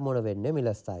අවසන් අරමුණ වෙන්නේ මිල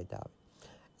ස්ථායීතාවය.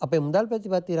 අපේ මුදල්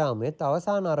ප්‍රතිපත්ති රාමුවේ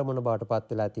අවසාන අරමුණ බවට පත්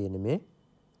වෙලා තියෙන මේ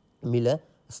මිල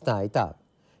ස්ථායීතාවය.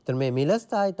 එතන මේ මිල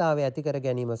ස්ථායීතාවය ඇති කර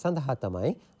ගැනීම සඳහා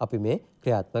තමයි අපි මේ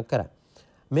ක්‍රියාත්මක කරන්නේ.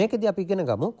 මේකදී අපි ඉගෙන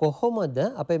ගමු කොහොමද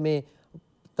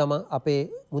අපේ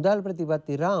මුදල්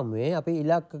ප්‍රතිපත්ති රාමුවේ අපි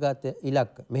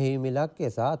ඉලක්ක මෙහෙයුම් ඉලක්කය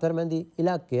සහ අතරමැදි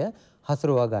ඉලක්කය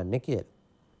හසුරුවා ගන්න කියලා.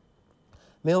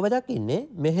 මේ ඔබ දකින්නේ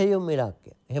මෙහෙයුම්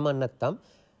ඉලක්කය. එහෙම නැත්නම්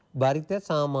බරිත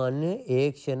සාමාන්‍ය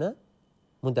ඒක්ෂණ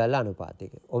මුදල්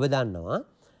අනුපාතයක. ඔබ දන්නවා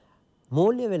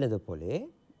මූල්‍ය වෙළඳපොලේ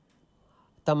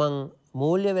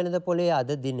මූල්‍ය වෙළඳපොලේ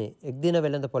අද දිනේ එක් දින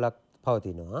වෙළඳපොලක්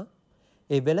පවතිනවා.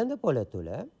 ඒ වෙළඳපොල තුල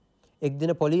එක්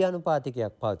දින පොලී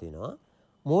අනුපාතිකයක් පවතිනවා.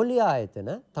 මූල්‍ය ආයතන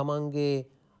තමන්ගේ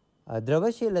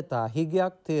ද්‍රවශීලතා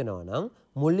හිගයක් තියෙනවා නම්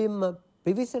මුලින්ම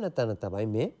පිවිසෙන තැන තමයි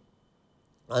මේ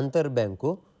අන්තර්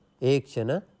බැංකු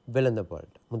ඒක්ෂණ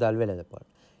වෙළඳපොළට මුදල් වෙළඳපොළ.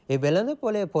 ඒ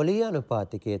වෙළඳපොලේ පොලී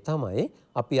අනුපාතිකය තමයි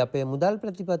අපි අපේ මුදල්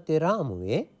ප්‍රතිපත්ති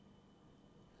රාමුවේ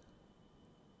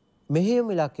මෙහෙයුම්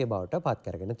ඉලක්කය බවට පත්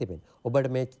කරගෙන තිබෙනවා. ඔබට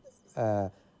මේ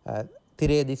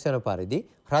තිරයේ දිස්වන පරිදි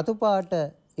රතු පාට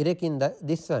ඉරකින්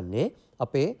දිස්වන්නේ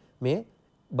අපේ මේ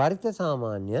බරිත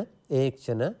සාමාන්‍ය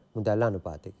ඒක්ෂණ මුදල්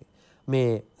අනුපාතිකය.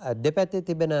 මේ දෙපැත්තේ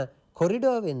තිබෙන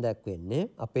කොරිඩෝවෙන් දක්වන්නේ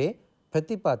අපේ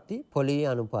ප්‍රතිපත්ති පොලී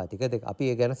අනුපාතික දෙක. අපි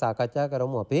ඒ ගැන සාකච්ඡා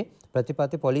කරමු අපේ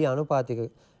ප්‍රතිපත්ති පොලී අනුපාතික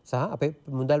සහ අපේ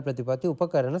මුදල් ප්‍රතිපත්ති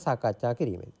උපකරණ සාකච්ඡා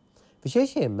කිරීමෙන්.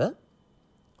 විශේෂයෙන්ම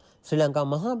ශ්‍රී ලංකා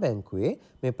මහා බැංකුවේ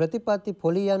මේ ප්‍රතිපත්ති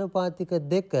පොලී අනුපාතික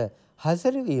දෙක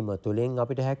හැසිරවීම තුළින්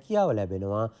අපිට හැකියාව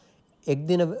ලැබෙනවා එක්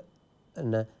දින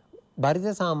බරිත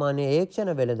සාමාන්‍ය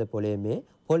ඒක්ෂණ වෙළඳපොලේ මේ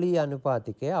පොලී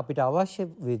අනුපාතිකය අපිට අවශ්‍ය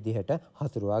විදිහට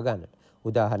හසුරුවා ගන්නට.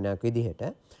 උදාහරණයක් විදිහට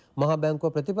මහා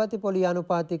බැංකුව ප්‍රතිපත්ති පොලී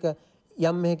අනුපාතික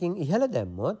යම් එකකින් ඉහළ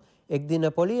දැම්මොත් එක් දින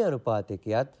පොලී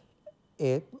අනුපාතිකයත්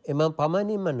එම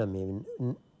පමණින්ම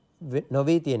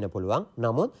නොවී තියෙන්න පුළුවන්.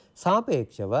 නමුත්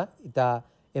සාපේක්ෂව ඉතා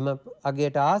එම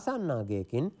අගයට ආසන්න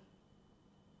අගයකින්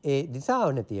ඒ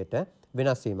දිසාවනතියට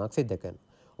වෙනස් වීමක් සිද්ධ කරනවා.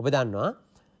 ඔබ දන්නවා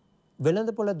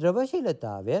වෙළඳපොළ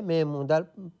ද්‍රවශීලතාවය මේ මුදල්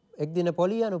එක් දින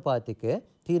පොලී අනුපාතිකය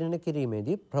තීරණය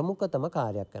කිරීමේදී ප්‍රමුඛතම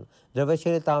කාර්යයක් කරනවා.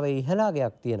 ද්‍රවශීලතාවයේ ඉහළ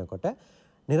අගයක් තියෙනකොට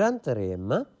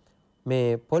නිරන්තරයෙන්ම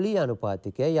මේ පොලි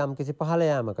අනුපාතිකය යම් කිසි පහළ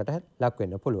යාමකට ලක්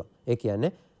වෙන්න පුළුවන්. ඒ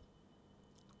කියන්නේ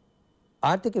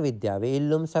ආර්ථික විද්‍යාවේ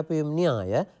ඉල්ලුම් සැපයුම්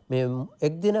න්‍යාය මේ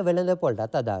එක් දින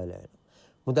වෙළඳපොළටත් අදාළ වෙනවා.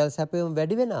 මුදල් සැපයුම්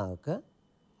වැඩි වෙන ආක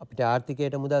අපිට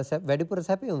ආර්ථිකයට මුදල් වැඩිපුර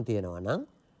සැපයුම් තියෙනවා නම්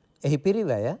එහි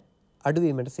පිරිවැය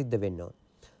අඩුවීමට සිද්ධ වෙන්න ඕන.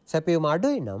 සැපයුම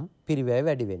අඩුයි නම් පිරිවැය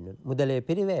වැඩි වෙන්න ඕන. මුදලේ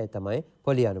පිරිවැය තමයි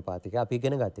පොලි අනුපාතිකය අපි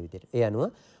ඉගෙන ගත්ත විදිහට. ඒ අනුව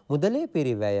මුදලේ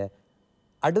පිරිවැය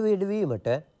අඩු වීමට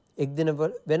එක් දින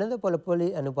වෙළඳපොළ පොලි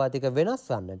අනුපාතික වෙනස්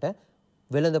වන්නට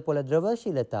වෙළඳපොළ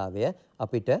ද්‍රවශීලතාවය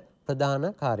අපිට ප්‍රධාන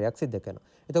කාර්යයක් සිදු කරනවා.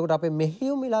 එතකොට අපේ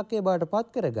මෙහෙයුම් ඉලක්කය බවට පත්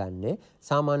කරගන්නේ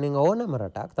සාමාන්‍යයෙන් ඕනම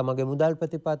රටක් තමගේ මුදල්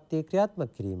ප්‍රතිපත්තිය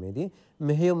ක්‍රියාත්මක කිරීමේදී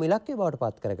මෙහෙයුම් ඉලක්කය බවට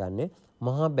පත් කරගන්නේ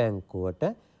මහා බැංකුවට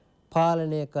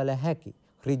පාලනය කළ හැකි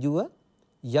ඍජුව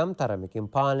යම් තරමකින්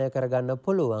පාලනය කරගන්න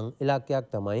පුළුවන් ඉලක්කයක්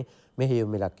තමයි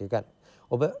මෙහෙයුම් ඉලක්කය ගන්න.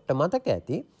 ඔබට මතක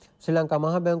ඇති ශ්‍රී ලංකා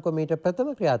මහා බැංකුව මීට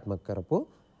ප්‍රථම ක්‍රියාත්මක කරපු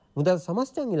මුදල්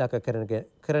සමස්තයන්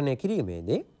ඉලක්කකරණය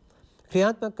කිරීමේදී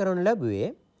ක්‍රියාත්මක කරන ලැබුවේ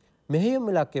මෙහෙයුම්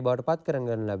ඉලක්කය බවට පත්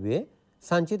කරගන්න ලැබුවේ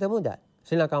සංචිත මුදල්.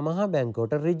 ශ්‍රී ලංකා මහා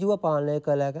බැංකුවට ඍජුව පාලනය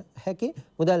කළ හැකි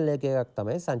මුදල් ලේඛකයක්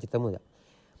තමයි සංචිත මුදල්.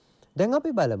 දැන්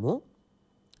අපි බලමු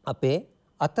අපේ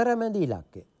අතරමැදි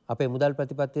ඉලක්කය. අපේ මුදල්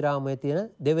ප්‍රතිපත්ති රාමුවේ තියෙන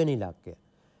දෙවෙනි ඉලක්කය.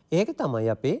 ඒක තමයි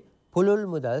අපේ පුළුල්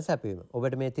මුදල් සැපයීම.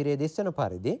 ඔබට මේ තිරේ දිස්වන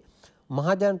පරිදි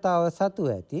මහජනතාව සතු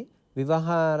ඇති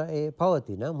විවහාරයේ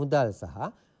පවතින මුදල්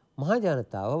සහ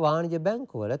මහජනතාව වාණිජ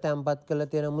බැංකුවල තැන්පත් කළ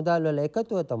තියෙන මුදල් වල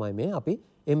එකතුව තමයි මේ අපි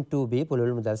M2B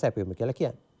පුළුල් මුදල් සැපයීම කියලා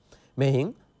කියන්නේ. මෙහින්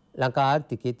ලංකා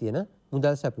ආර්ථිකයේ තියෙන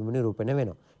මුදල් සැපයීම නිරූපණය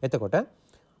වෙනවා. එතකොට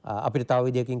අපිට තව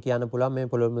විදියකින් කියන්න පුළුවන් මේ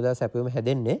පුළුල් මුදල් සැපයීම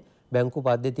හැදෙන්නේ බැංකු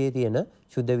පද්ධතියේ තියෙන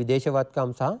ශුද්ධ විදේශවත්කම්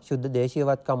සහ ශුද්ධ දේශීය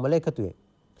වත්කම් වල එකතුවෙන්.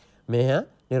 මෙහ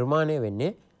නිර්මාණය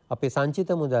වෙන්නේ අපේ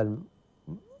සංචිත මුදල්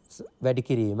වැඩි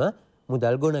කිරීම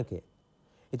මුදල් ගුණකය.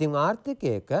 ඉතින්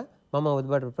ආර්ථිකයක මම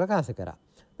ඔබට ප්‍රකාශ කරා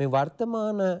මේ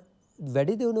වර්තමාන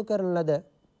වැඩි දියුණු කරන ලද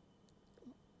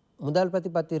මුදල්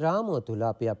ප්‍රතිපත්ති රාමුව තුළ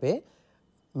අපි අපේ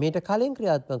මීට කලින්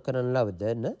ක්‍රියාත්මක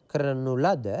කරනු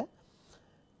ලද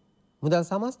මුදල්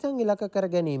සමස්තයන් ඉලක්ක කර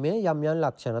ගැනීමේ යම් යම්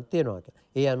ලක්ෂණක් තියෙනවා කියලා.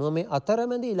 ඒ අනුව මේ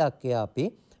අතරමැදි ඉලක්කය අපි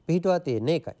පිහිටුවා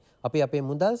තියෙන්නේ ඒකයි. අපි අපේ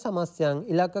මුදල් සමස්තයන්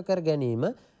ඉලක්ක කර ගැනීම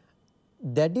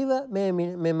දැඩිව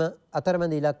මෙම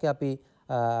අතරමැදි ඉලක්කය අපි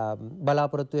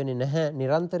බලාපොරොත්තු වෙන්නේ නැහැ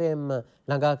නිරන්තරයෙන්ම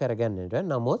ළඟා කරගන්නට.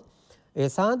 නමුත් ඒ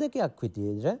සාධකයක්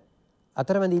විදිහට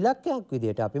අතරමැදි ඉලක්කයක්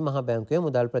විදිහට අපි මහා බැංකුවේ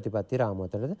මුදල් ප්‍රතිපත්ති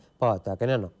රාමුවතට පවත්වාගෙන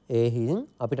යනවා. ඒහින්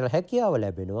අපිට හැකියාව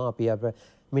ලැබෙනවා අපි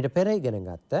මීට පෙර ඉගෙන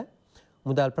ගත්ත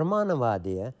මුදල්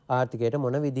ප්‍රමාණවාදය ආර්ථිකයට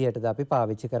මොන විදිහටද අපි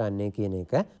පාවිච්චි කරන්නේ කියන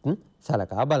එක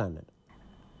සලකා බලන්නට.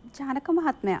 ජානක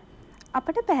මහත්මයා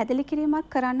අපට පැහැදිලි කිරීමක්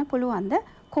කරන්න පුළුවන්ද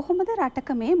කොහොමද රටක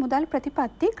මේ මුදල්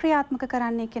ප්‍රතිපත්ති ක්‍රියාත්මක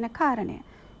කරන්නේ කියන කාරණය.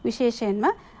 විශේෂයෙන්ම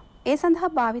ඒ සඳහා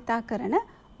භාවිතා කරන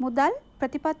මුදල්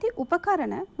ප්‍රතිපත්ති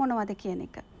උපකරණ මොනවද කියන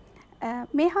එක.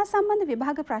 මේ හා සම්බන්ධ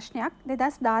විභාග ප්‍රශ්නයක්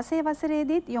 2016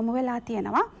 වසරේදීත් යොමු වෙලා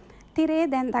තියෙනවා. තිරේ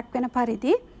දැන් දක්වන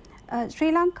පරිදි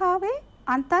ශ්‍රී ලංකාවේ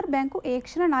අන්තර් බැංකු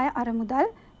ඒක්ෂණ ණය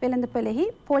අරමුදල් වෙළඳපොළෙහි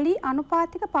පොලි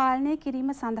අනුපාතික පාලනය කිරීම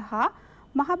සඳහා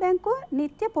මහ බැංකුව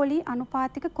නිත්‍ය පොලි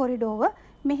අනුපාතික කොරිඩෝව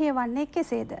මෙහෙයවන්නේ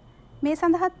කෙසේද? මේ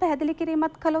සඳහාත් පැහැදිලි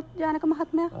කිරීමක් කළොත් ජානක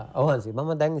මහත්මයා. ඔව් හංසි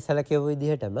මම දැන් ඉස්සලා කියපු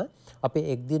විදිහටම අපේ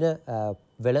එක් දින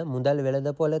මුදල්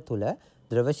වෙළඳපොළ තුල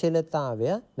ද්‍රවශීලතාවය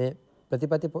මේ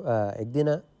ප්‍රතිපත්ති එක් දින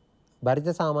බරිත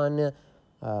සාමාන්‍ය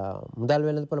මුදල්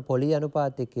වෙළඳපොළ පොලි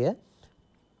අනුපාතිකය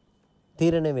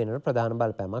තීරණය වෙන ප්‍රධාන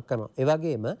බලපෑමක් කරනවා. ඒ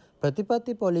වගේම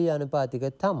ප්‍රතිපත්ති පොලි අනුපාතික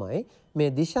තමයි මේ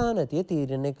දිශානතිය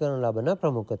තීරණය කරන ලබන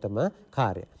ප්‍රමුඛතම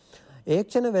කාර්යය.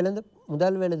 ඒක්ෂණ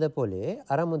මුදල් වෙළඳපොලේ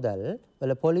අරමුදල්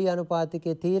වල පොලි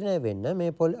අනුපාතිකයේ තීරණය වෙන්න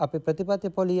මේ අපි ප්‍රතිපත්ති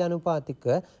පොලි අනුපාතික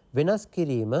වෙනස්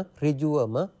කිරීම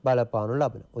ඍජුවම බලපානු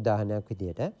ලබන. උදාහරණයක්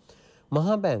විදිහට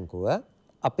මහා බැංකුව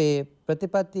අපේ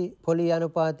ප්‍රතිපත්ති පොලි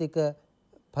අනුපාතික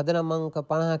පදනම් අංක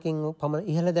 50කින් පමණ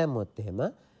ඉහළ දැම්මොත් එහෙම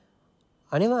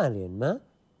අනිවාර්යෙන්ම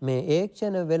මේ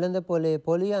ඒක්ෂණ වෙළඳපොලේ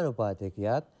පොලි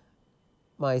අනුපාතිකයත්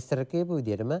මා ඉස්සර කියපු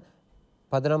විදිහටම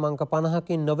පදනම් අංක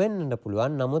 50කින් නොවෙන්නට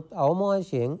පුළුවන්. නමුත් අවම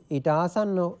වශයෙන් ඊට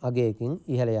ආසන්න අගයකින්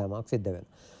ඉහළ යාමක් සිද්ධ වෙනවා.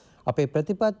 අපේ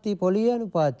ප්‍රතිපත්ති පොලි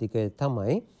අනුපාතිකය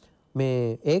තමයි මේ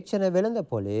ඒක්ෂණ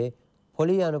වෙළඳපොලේ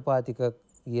පොලි අනුපාතිකය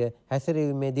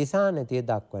හැසිරීමේ දිශානතිය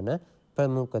දක්වන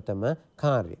ප්‍රමුඛතම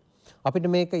කාර්යය. අපිට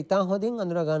මේක ඉතා හොඳින්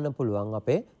අඳුර ගන්න පුළුවන්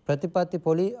අපේ ප්‍රතිපත්ති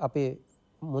පොලි අපේ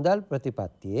මුදල්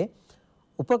ප්‍රතිපත්තියේ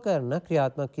උපකරණ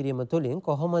ක්‍රියාත්මක කිරීම තුළින්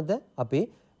කොහොමද අපි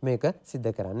මේක සිද්ධ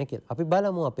කරන්න කියලා. අපි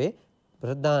බලමු අපේ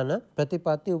ප්‍රධාන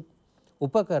ප්‍රතිපත්ති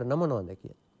උපකරණ මොනවද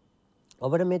කියලා.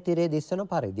 ඔබට මේ තිරේ දිස්වන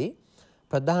පරිදි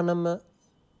ප්‍රධානම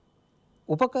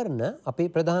උපකරණ අපි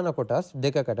ප්‍රධාන කොටස්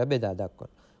දෙකකට බෙදා දක්වනවා.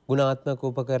 ගුණාත්මක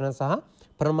උපකරණ සහ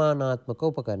ප්‍රමාණාත්මක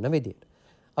උපකරණ විදියට.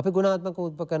 අපි ගුණාත්මක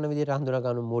උපකරණ විදිහට හඳුනා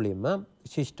ගන්න මුලින්ම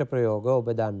ශිෂ්ට ප්‍රයෝග ඔබ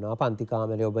දන්නවා පන්ති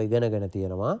කාමරේ ඔබ ඉගෙනගෙන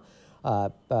තියෙනවා.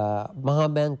 මහා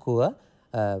බැංකුව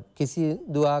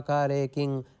කිසිදු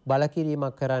ආකාරයකින්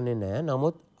බලකිරීමක් කරන්නේ නැහැ.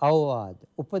 නමුත් අවවාද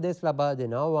උපදෙස් ලබා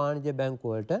දෙනවා වාණිජ්‍ය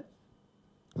බැංකු වලට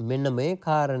මෙන්න මේ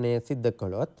කාරණය සිද්ධ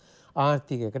කළොත්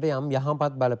ආර්ථිකයකට යම්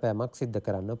යහපත් බලපෑමක් සිද්ධ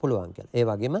කරන්න පුළුවන් කියලා. ඒ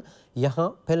වගේම යහ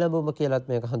පෙළඹුම කියලාත්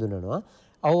මේක හඳුනනවා.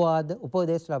 අවවාද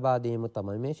උපදෙස් ලබා දීම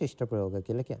තමයි මේ ශිෂ්ට ප්‍රයෝග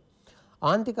කියලා කියන්නේ.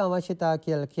 ආන්තික අවශ්‍යතා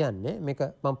කියලා කියන්නේ මේක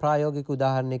මම ප්‍රායෝගික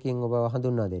උදාහරණයකින් ඔබ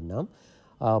හඳුන්වා දෙන්නම්.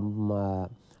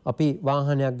 අපි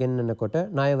වාහනයක් ගෙන්නනකොට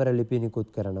ණයවර ලිපි නිකුත්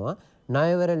කරනවා.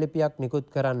 ණයවර ලිපියක් නිකුත්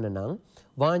කරන්න නම්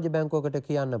වාණිජ්‍ය බැංකුවකට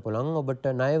කියන්න පුළුවන් ඔබට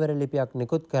ණයවර ලිපියක්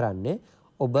නිකුත් කරන්නේ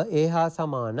ඔබ ඒහා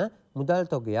සමාන මුදල්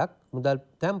තොගයක් මුදල්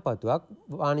තැන්පතුවක්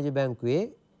වාණිජ්‍ය බැංකුවේ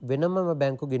වෙනම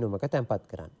බැංකු ගිණුමක තැන්පත්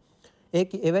කරන්න.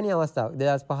 එවැනි අවස්ථාවක්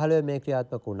 2015 මේ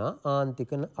ක්‍රියාත්මක වුණා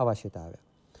ආන්තික අවශ්‍යතාවය.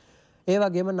 ඒ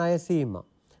වගේම ණය සීමා.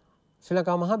 ශ්‍රී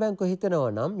ලංකා මහා බැංකුව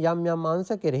හිතනවා නම් යම්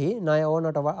අංශ කෙරෙහි ණය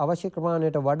ඕනට අවශ්‍ය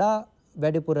ප්‍රමාණයට වඩා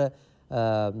වැඩිපුර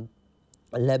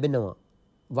ලැබෙනවා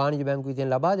වාණිජ්‍ය බැංකුව ඉතින්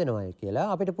ලබා දෙනවායි කියලා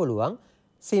අපිට පුළුවන්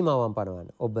සීමාවන් පනවන්න.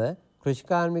 ඔබ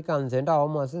කෘෂිකාර්මික අංශයට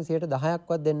අවම වශයෙන්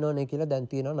 10%ක්වත් දෙන්න ඕනේ කියලා දැන්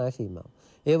තියෙනවා ණය සීමාව.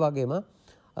 ඒ වගේම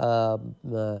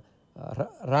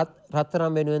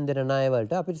රත්තරන් වෙනුවෙන් දෙන ණය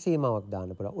වලට අපිට සීමාවක්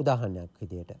දාන්න පුළුවන් උදාහරණයක්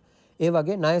විදියට. ඒ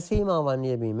වගේ ණය සීමාවන්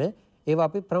යෙමීම ඒවා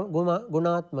අපි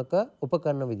ගුණාත්මක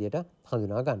උපකරණ විදියට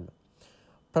හඳුනා ගන්නවා.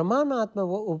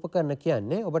 ප්‍රමාණාත්මක උපකරණ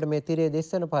කියන්නේ ඔබට මේ තිරේ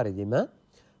දෙස්සන පරිදිම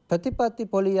ප්‍රතිපත්ති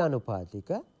පොලී අනුපාතික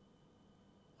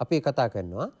අපි කතා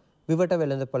කරනවා විවට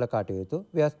වෙළඳපොළ කටයුතු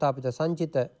ව්‍යවස්ථාපිත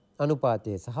සංචිත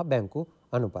අනුපාතය සහ බැංකු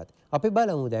අනුපාතය. අපි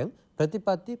බලමු දැන්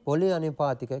ප්‍රතිපත්ති පොලී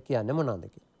අනුපාතික කියන්නේ මොනවද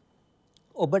කියලා.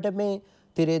 ඔබට මේ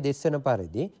තිරේ දෙස්සන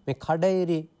පරිදි මේ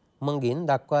කඩයිරි මඟින්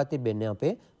දක්වා තිබෙන්නේ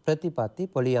අපේ ප්‍රතිපත්ති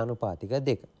පොලී අනුපාතික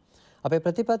දෙක. අපේ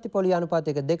ප්‍රතිපත්ති පොලී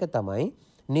අනුපාතික දෙක තමයි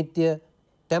නිත්‍ය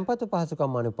තැන්පතු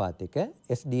පහසුකම් අනුපාතික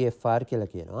SDFR කියලා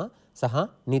කියනවා සහ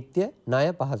නිත්‍ය ණය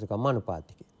පහසුකම්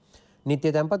අනුපාතිකය.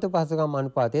 නිත්‍ය තැන්පතු පහසුකම්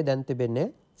අනුපාතය දැන් තිබෙන්නේ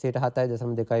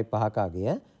 7.25ක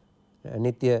අගය.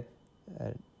 නිත්‍ය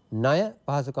ණය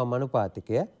පහසුකම්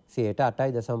අනුපාතිකය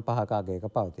 8.5ක අගයක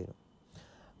පවතිනවා.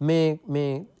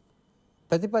 මේ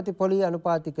ප්‍රතිපත්ති පොලී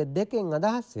අනුපාතික දෙකෙන්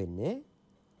අදහස් වෙන්නේ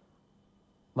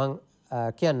මං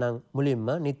කියන්නම් මුලින්ම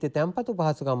නිත්‍ය තැන්පතු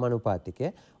පහසුකම්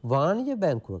අනුපාතිකය වාණිජ්‍ය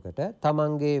බැංකුවකට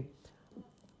තමන්ගේ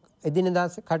එදිනෙදා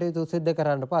කටයුතු සිද්ධ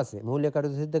කරන්න පස්සේ මූල්‍ය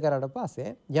කටයුතු සිද්ධ කරන්න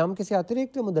පස්සේ යම්කිසි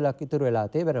අතිරික්ත මුදලක් ඉතුරු වෙලා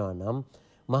තිබෙනවා නම්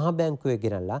මහා බැංකුවේ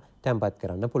ගෙනල්ලා තැන්පත්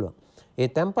කරන්න පුළුවන්. ඒ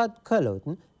තැන්පත් කළොත්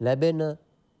ලැබෙන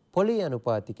පොලී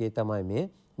අනුපාතිකය තමයි මේ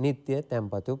නිත්‍ය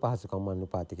තැන්පතු පහසුකම්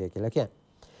අනුපාතිකය කියලා කියන්නේ.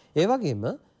 ඒ වගේම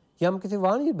යම්කිසි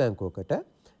වාණිජ්‍ය බැංකුවකට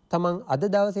තමන් අද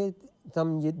දවසේ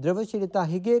ද්‍රවශීලතා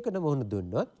හිගයකට මුහුණ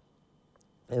දුන්නොත්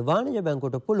වාණිජ්‍ය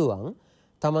බැංකුවට පුළුවන්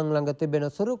තමන් ළඟ තිබෙන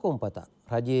සුරුකුම්පතක්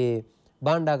රජයේ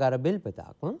භාණ්ඩාගාර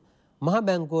බිල්පතක් මහා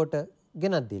බැංකුවට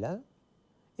ගෙනත් දීලා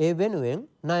ඒ වෙනුවෙන්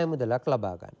ණය මුදලක්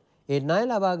ලබා ගන්න. ඒ ණය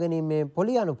ලබා ගැනීමේ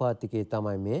පොලී අනුපාතිකය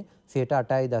තමයි මේ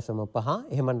 8.5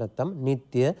 එහෙම නැත්නම්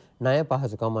නිත්‍ය ණය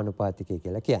පහසුකම් අනුපාතිකය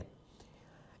කියලා කියන්නේ.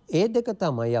 ඒ දෙක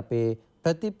තමයි අපේ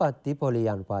ප්‍රතිපත්ති පොලී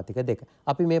අනුපාතික දෙක.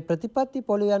 අපි මේ ප්‍රතිපත්ති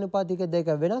පොලී අනුපාතික දෙක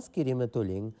වෙනස් කිරීම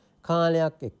තුළින්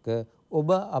කාලයක් එක්ක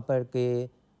ඔබ අපගේ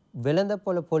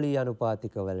වෙළඳපොළ පොලී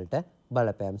අනුපාතික වලට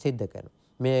බලපෑම් සිද්ධ කරනවා.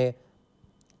 මේ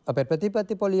අපේ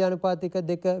ප්‍රතිපත්ති පොලී අනුපාතික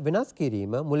දෙක වෙනස්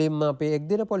කිරීම මුලින්ම අපේ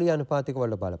එක්දින පොලී අනුපාතික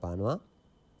වලට බලපානවා.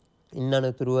 ඉන්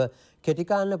අනතුරුව කෙටි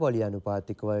කාලීන පොලී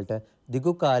අනුපාතික වලට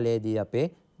දිගු කාලයේදී අපේ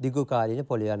දිගු කාලීන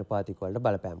පොලී අනුපාතික වලට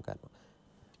බලපෑම් කරනවා.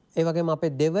 ඒ වගේම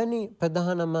අපේ දෙවැනි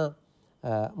ප්‍රධානම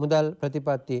මුදල්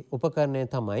ප්‍රතිපත්ති උපකරණය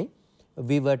තමයි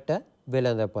විවට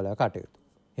වෙළඳපොළ කටයුතු.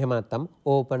 එහෙම නැත්නම්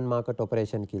ඕපන් මාකට්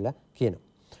ඔපරේෂන් කියලා කියනවා.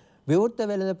 විවෘත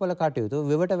වෙළඳපොළ කටයුතු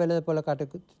විවට වෙළඳපොළ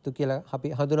කටයුතු කියලා අපි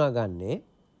හඳුනාගන්නේ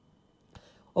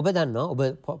ඔබ දන්නවා ඔබ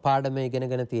පාඩමේ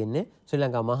ඉගෙනගෙන තියෙන්නේ ශ්‍රී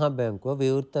ලංකා මහා බැංකුව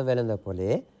විවෘත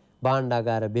වෙළඳපොළේ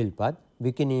භාණ්ඩාගාර බිල්පත්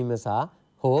විකිණීම සහ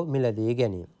හෝ මිලදී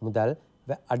ගැනීම මුදල්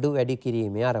අඩු වැඩි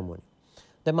කිරීමේ අරමුණ.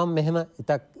 දැන් මම මෙහෙම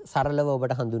ඉතක් සරලව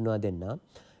ඔබට හඳුන්වා දෙන්නම්.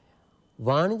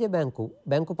 වාණිජ්‍ය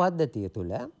බැංකු පද්ධතිය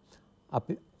තුළ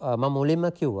අපි මම මුලින්ම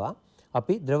කිව්වා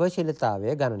අපි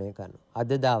ද්‍රවශීලතාවය ගණනය කරනවා.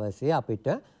 අද දවසේ අපිට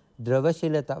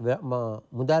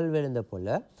මුදල් වෙළඳපොළ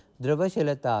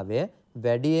ද්‍රවශීලතාවය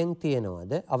වැඩියෙන්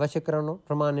තියෙනවද අවශ්‍ය කරන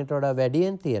ප්‍රමාණයට වඩා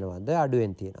වැඩියෙන් තියෙනවද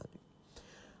අඩුවෙන් තියෙනවද?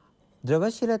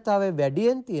 ද්‍රවශීලතාවය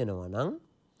වැඩියෙන් තියෙනවා නම්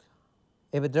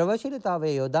ඒ ද්‍රවශීලතාවය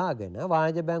යොදාගෙන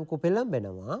වාණිජ්‍ය බැංකු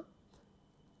පෙළඹෙනවා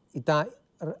ඉතා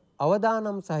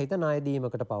අවදානම් සහිත ණය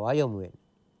දීමකට පවා යොමු වෙන්නේ.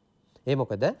 ඒ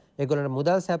මොකද ඒගොල්ලන්ට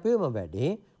මුදල් සැපයීම වැඩි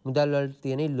මුදල් වල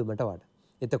තියෙන ඉල්ලුමට වඩා.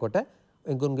 එතකොට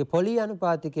ඒගොල්ලන්ගේ පොලී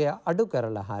අනුපාතිකය අඩු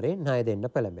කරලා හරිය ණය දෙන්න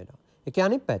පෙළඹෙනවා. ඒකේ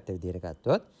අනිත් පැත්ත විදිහට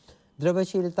ගත්තොත්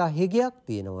ද්‍රවශීලතා හිගයක්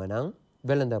තියෙනවා නම්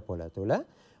වෙළඳපොළ තුළ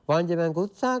වාණිජ බැංකුව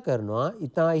උත්සාහ කරනවා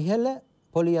ඉතා ඉහළ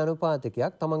පොලි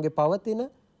අනුපාතකයක් තමන්ගේ පවතින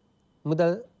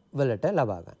මුදල් වලට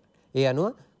ලබා ගන්න. ඒ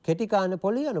අනුව කෙටි කාණ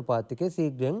පොලි අනුපාතකයේ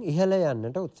ශීඝ්‍රයෙන් ඉහළ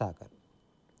යන්නට උත්සාහ කරනවා.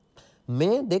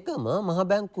 මේ දෙකම මහ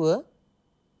බැංකුව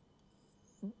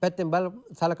පැත්තෙන්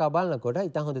සලකා බලනකොට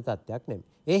ඉතා හොඳ තත්ත්වයක් නෙමෙයි.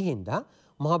 ඒ හින්දා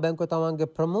මහ බැංකුව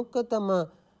තමන්ගේ ප්‍රමුඛතම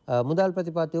මුදල්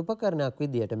ප්‍රතිපත්ති උපකරණයක්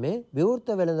විදියට මේ විවෘත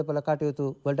වෙළඳපොළ කටයුතු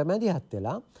වලට මැදිහත්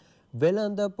වෙලා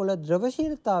වෙළඳපොළ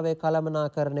ද්‍රවශීලතාවයේ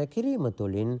කළමනාකරණය කිරීම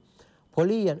තුළින්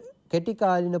කෙටි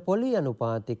කාලින පොලි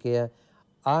අනුපාතිකය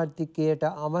ආර්ථිකයට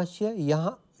අවශ්‍ය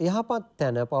යහපත්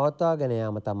තැන පවත්වාගෙන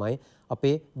යාම තමයි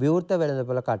අපේ විවෘත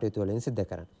වෙළඳපොළ කටයුතු වලින් සිද්ධ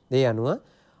කරන්නේ. ඒ අනුව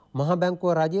මහ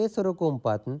බැංකුව රජයේ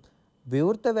සුරකුම්පත්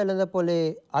විවෘත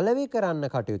වෙළඳපොලේ අලෙවි කරන්න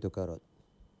කටයුතු කරොත්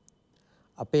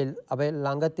අපේ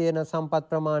ළඟ තියෙන සම්පත්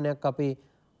ප්‍රමාණයක්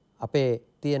අපේ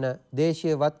තියෙන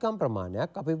දේශීය වත්කම්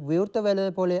ප්‍රමාණයක් අපි විවෘත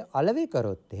වෙළඳපොලේ අලෙවි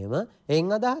කරොත් එහෙම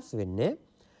එයින් අදහස් වෙන්නේ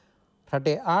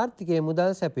රටේ ආර්ථිකයේ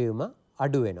මුදල් සැපයීම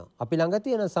අඩු වෙනවා. අපි ළඟ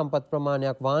තියෙන සම්පත්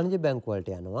ප්‍රමාණයක් වාණිජ බැංකු වලට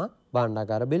යනවා.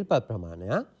 භාණ්ඩාගාර බිල්පත්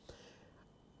ප්‍රමාණයක්.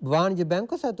 වාණිජ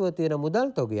බැංකුව සතුව තියෙන මුදල්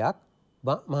තොගයක්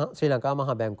ශ්‍රී ලංකා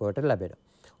මහා බැංකුවට ලැබෙනවා.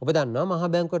 ඔබ දන්නවා මහා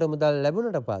බැංකුවට මුදල්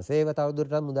ලැබුණට පස්සේ ඒව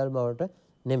තවදුරටත් මුදල් බවට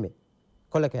නෙමෙයි.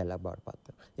 කොළ කැලක් බවට පත්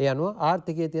වෙනවා. ඒ අනුව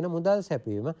ආර්ථිකයේ තියෙන මුදල්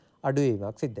සැපයීම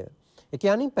අඩුවීමක් සිද්ධ වෙනවා.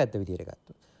 ඒකේ අනිත් පැත්ත විදිහට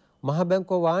ගත්තොත් මහා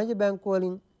බැංකුව වාණිජ බැංකුව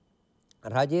වලින්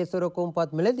රජයේ සොරකම්පත්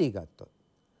මිලදී ගත්තොත්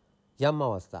යම්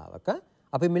අවස්ථාවක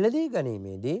අපි මිලදී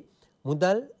ගැනීමේදී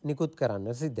මුදල් නිකුත්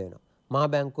කරන්න සිද්ධ වෙනවා. මහා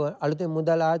බැංකුව අලුතෙන්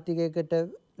මුදල් ආර්ථිකයකට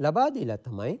ලබා දීලා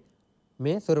තමයි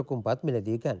මේ සොරකම්පත්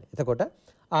මිලදී ගන්න. එතකොට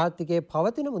ආර්ථිකයේ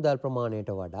පවතින මුදල්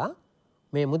ප්‍රමාණයට වඩා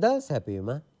මේ මුදල් සැපයීම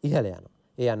ඉහළ යනවා.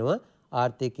 ඒ අනුව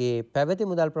ආර්ථිකයේ පැවති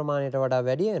මුදල් ප්‍රමාණයට වඩා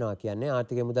වැඩි වෙනවා කියන්නේ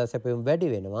ආර්ථිකයේ මුදල් සැපයීම වැඩි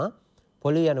වෙනවා.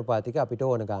 පොලි අනුපාතික අපිට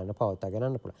ඕන ගන්න පවත්වාගෙන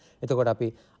යන්න පුළුවන්. එතකොට අපි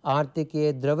ආර්ථිකයේ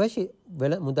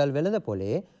මුදල්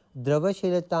වෙළඳපොලේ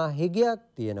ද්‍රවශීලතා හිගයක්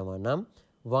තියෙනවා නම්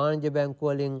වාණිජ බැංකුව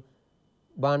වලින්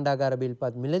භාණ්ඩාගාර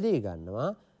බිල්පත් මිලදී ගන්නවා.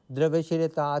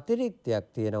 ද්‍රවශීලතා අතිරික්තයක්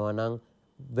තියෙනවා නම්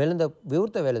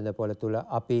විවෘත වෙළඳපොළ තුල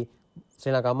අපි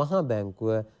ශ්‍රී ලංකා මහා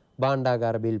බැංකුව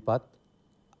භාණ්ඩාගාර බිල්පත්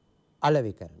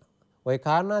අලෙවි කරනවා. ওই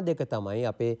කාරණා දෙක තමයි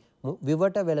අපේ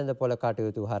විවට වෙළඳපොළ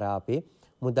කටයුතු හරහා අපි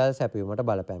මුදල් සැපයීමට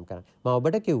බලපෑම් කරන්නේ. මම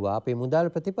ඔබට කිව්වා අපි මුදල්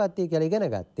ප්‍රතිපත්තිය කියලා ඉගෙන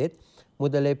ගත්තෙත්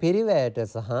මුදලේ පිරිවැයට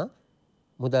සහ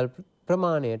මුදල්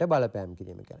ප්‍රමාණයට බලපෑම්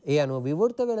කිරීම කියලා. ඒ අනුව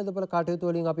විවෘත වෙළඳපොළ කටයුතු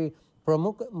වලින් අපි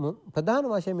ප්‍රධාන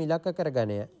වශයෙන් ඉලක්ක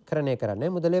කරන්නේ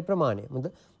මුදලේ ප්‍රමාණය.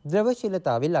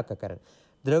 ද්‍රවශීලතාව ඉලක්ක කරන.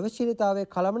 ද්‍රවශීලතාවයේ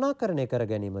කළමනාකරණය කර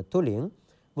ගැනීම තුළින්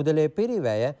මුදලේ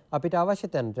පිරිවැය අපිට අවශ්‍ය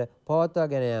තැනට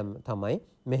පවත්වාගෙන යාම තමයි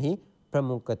මෙහි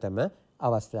ප්‍රමුඛතම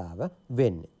අවස්ථාව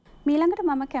වෙන්නේ. මීළඟට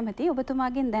මම කැමති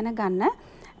ඔබතුමාගෙන් දැනගන්න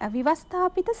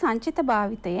විවස්ථාපිත සංචිත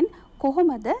භාවිතයෙන්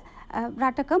කොහොමද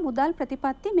රටක මුදල්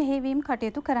ප්‍රතිපත්ති මෙහෙයවීම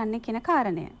කටයුතු කරන්න කියන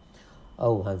කාරණය.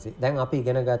 ඔව් හංසි. දැන් අපි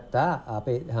ඉගෙන ගත්තා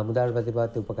අපේ මුදල්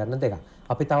ප්‍රතිපත්ති උපකරණ දෙකක්.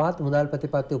 අපි තවත් මුදල්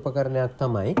ප්‍රතිපත්ති උපකරණයක්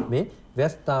තමයි මේ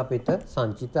ව්‍යවස්ථාපිත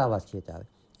සංචිත අවශ්‍යතාවය.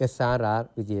 SRR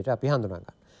විදිහට අපි හඳුනා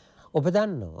ගන්නවා. ඔබ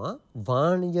දන්නවා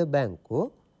වාණිජ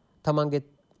බැංකුව තමන්ගේ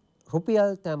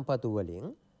රුපියල් තැන්පතු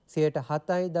වලින්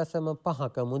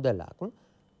 7.5ක මුදලක්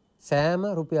සෑම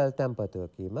රුපියල්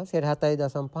තැන්පතුවකීම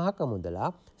 7.5ක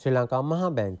මුදලක් ශ්‍රී ලංකා මහා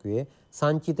බැංකුවේ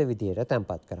සංචිත විදියට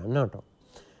තැන්පත් කරන්නට.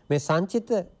 මේ සංචිත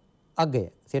අගය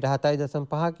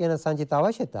 7.5 කියන සංචිත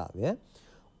අවශ්‍යතාවය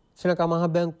ශ්‍රී ලංකා මහා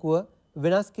බැංකුව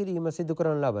වෙනස් කිරීම සිදු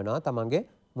කරන ලබනවා තමන්ගේ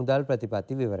මුදල්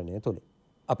ප්‍රතිපත්ති විවරණය තුලින්.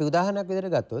 අපි උදාහරණයක්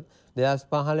විදිහට ගත්තොත්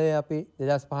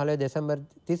 2015 දෙසැම්බර්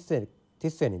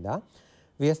 30 වෙනිදා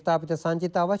ව්‍යවස්ථාපිත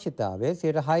සංචිත අවශ්‍යතාවයේ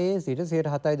 6 සිට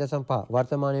 7.5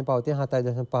 වර්තමානයේ පවතින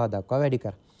 7.5 දක්වා වැඩි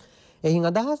කර. එහින්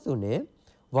අදහස් වුණේ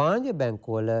වාණිජ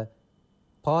බැංකුවල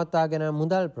පවත්වාගෙන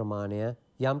මුදල් ප්‍රමාණය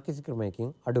යම් කිසි ක්‍රමයකින්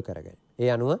අඩු කරගෙන.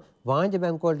 ඒ අනුව වාණිජ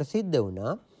බැංකුවලට සිද්ධ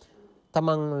වුණා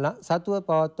තමන් සතුව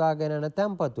පවත්වාගෙන යන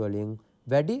තැන්පතු වලින්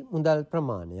වැඩි මුදල්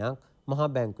ප්‍රමාණයක්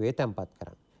මහා බැංකුවේ තැන්පත්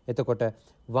කරන්න. එතකොට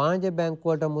වාණිජ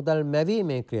බැංකුවලට මුදල්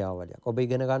මැවීමේ ක්‍රියාවලියක්. ඔබ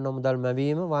ඉගෙන ගන්න මුදල්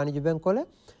මැවීම වාණිජ බැංකුවල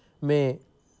මේ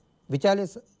විචාලී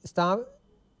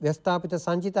ව්‍යවස්ථාපිත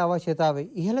සංචිත අවශ්‍යතාවය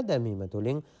ඉහළ දැමීම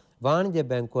තුළින් වාණිජ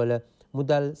බැංකුවල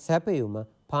මුදල් සැපයීම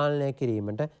පාලනය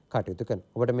කිරීමට කටයුතු කරනවා.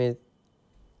 ඔබට මේ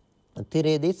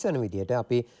තිරේ දිස්වන විදිහට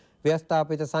අපි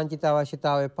ව්‍යවස්ථාපිත සංචිත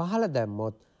අවශ්‍යතාවය පහළ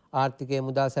දැම්මොත් ආර්ථිකයේ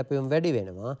මුදල් සැපයීම වැඩි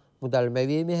වෙනවා. මුදල්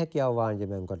මැවීමේ හැකියාව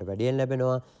වාණිජ බැංකුවට වැඩියෙන්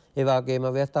ලැබෙනවා. ඒ වගේම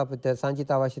ව්‍යවස්ථාපිත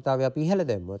සංචිත අවශ්‍යතාවය අපි ඉහළ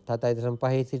දැම්මොත්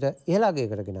 7.5 සිට ඉහළ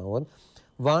අගයකට ගෙනවොත්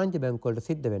වාණිජ බැංකුවලට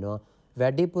සිද්ධ වෙනවා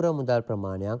වැඩිපුර මුදල්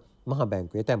ප්‍රමාණයක් මහා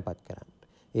බැංකුවේ තැන්පත් කරන්න.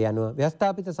 ඒ අනුව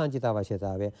ව්‍යවස්ථාපිත සංචිත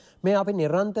අවශ්‍යතාවය මේ අපි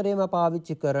නිරන්තරයෙන්ම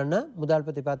පාවිච්චි කරන මුදල්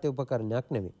ප්‍රතිපත්ති උපකරණයක්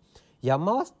නෙමෙයි. යම්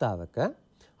අවස්ථාවක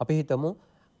අපි හිතමු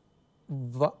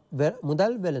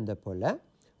මුදල් වෙළඳපොළ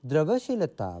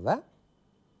ද්‍රවශීලතාව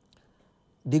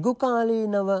දිගු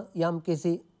කාලීනව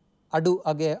යම්කිසි අඩු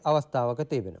අගේ අවස්ථාවක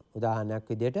තිබෙනවා. උදාහරණයක්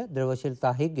විදිහට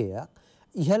ද්‍රවශීලතා හිගය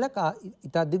ඉහළ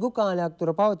ඉතා දිගු කාලයක්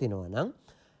තුර පවතිනවා නම්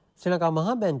ශ්‍රී ලංකා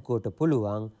මහා බැංකුවට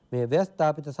පුළුවන් මේ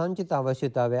ව්‍යවස්ථාපිත සංචිත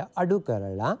අවශ්‍යතාවය අඩු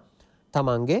කරලා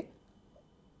තමන්ගේ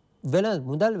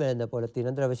මුදල් වෙළඳපොළ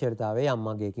තියෙන ද්‍රවශීලතාවය යම්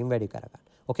අගයකින් වැඩි කරගන්න.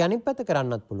 ඔකේ අනිත් පැත්ත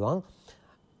කරන්නත් පුළුවන්.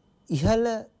 ඉහළ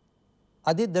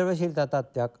අධි ද්‍රවශීලතා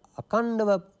තත්ත්වයක්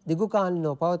අඛණ්ඩව දිගු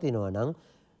කාලිනව පවතිනවා නම්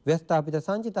ව්‍යවස්ථාපිත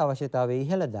සංචිත අවශ්‍යතාවය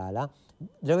ඉහළ දාලා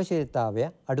ද්‍රවශීලතාවය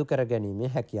අඩු කර ගැනීමේ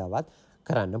හැකියාවත්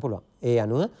කරන්න පුළුවන්. ඒ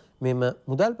අනුව මෙම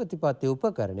මුදල් ප්‍රතිපත්ති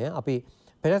උපකරණය අපි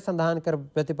පෙර සඳහන් කර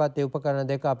ප්‍රතිපත්ති උපකරණ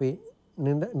දෙක අපි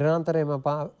නිරන්තරයෙන්ම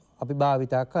අපි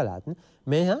භාවිතා කළත්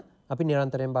මෙහ අපි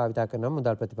නිරන්තරයෙන් භාවිතා කරන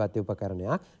මුදල් ප්‍රතිපත්ති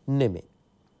උපකරණයක් නෙමෙයි.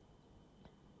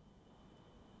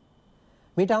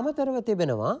 මීට අමතරව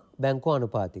තිබෙනවා බැංකු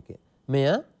අනුපාතිකය. මෙය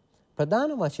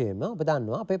ප්‍රධාන වශයෙන්ම ඔබ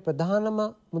දන්නවා අපේ ප්‍රධානම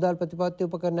මුදල් ප්‍රතිපත්ති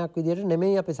උපකරණයක් විදිහට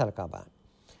නෙමෙයි අපි සලකා බලන්නේ.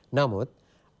 නමුත්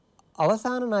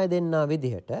අවසාන ණය දෙන්නා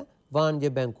විදිහට වාණිජ්‍ය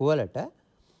බැංකු වලට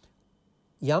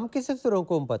යම් කිසි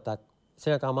සුරංගුම්පතක්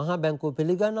ශ්‍රී ලංකා මහා බැංකුව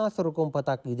පිළිගන්නා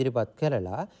සුරංගුම්පතක් ඉදිරිපත්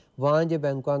කරලා වාණිජ්‍ය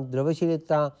බැංකුවක්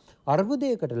ද්‍රවශීලතා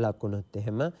අර්බුදයකට ලක් වුණොත්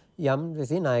එහෙම යම්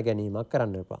කිසි ණය ගැනීමක්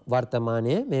කරන්න පුළුවන්.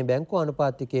 වර්තමානයේ මේ බැංකු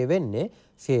අනුපාතිකය වෙන්නේ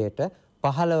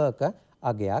 15%ක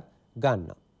අගයක්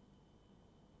ගන්නවා.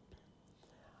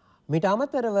 මීට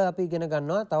අමතරව අපි ඉගෙන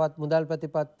ගන්නවා තවත් මුදල්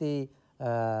ප්‍රතිපත්ති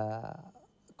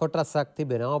කොටසක්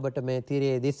තිබෙනවා. ඔබට මේ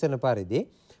තීරයේ දිස්වන පරිදි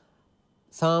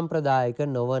සාම්ප්‍රදායික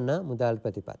නොවන මුදල්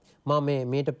ප්‍රතිපත්ති. මම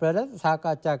මේට පෙර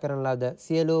සාකච්ඡා කරන ලද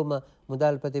සියලුම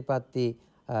මුදල් ප්‍රතිපත්ති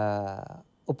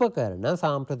උපකරණ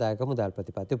සාම්ප්‍රදායික මුදල්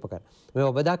ප්‍රතිපත්ති උපකරණ. මේ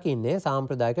ඔබ දකින්නේ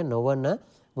සාම්ප්‍රදායික නොවන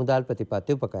මුදල්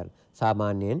ප්‍රතිපත්ති උපකරණ.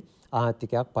 සාමාන්‍යයෙන්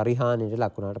ආර්ථිකයක් පරිහානියට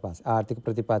ලක් වුණාට පස්සේ ආර්ථික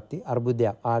ප්‍රතිපත්ති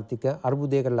ආර්ථික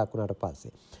අර්බුදයකට ලක් වුණාට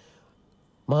පස්සේ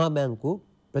මහා බැංකු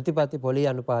ප්‍රතිපත්ති පොලි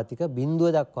අනුපාතික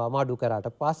බිඳුව දක්වාම අඩු කරාට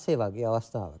පස්සේ වගේ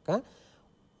අවස්ථාවක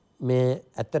මේ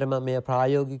ඇත්තටම මේ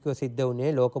ප්‍රායෝගිකව සිද්ධ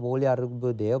වුණේ ලෝක මූල්‍ය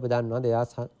අර්බුදය. ඔබ දන්නවා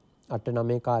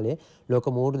 2008-9 කාලේ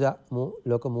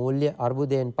ලෝක මූල්‍ය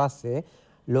අර්බුදයෙන් පස්සේ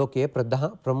ලෝකයේ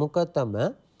ප්‍රමුඛතම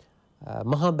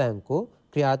මහා බැංකු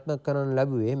ක්‍රියාත්මක කරන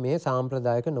ලැබුවේ මේ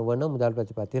සාම්ප්‍රදායික නොවන මුදල්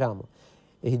ප්‍රතිපත්ති රාමුව.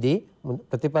 එහිදී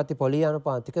ප්‍රතිපත්ති පොලි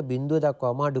අනුපාතික බිඳුව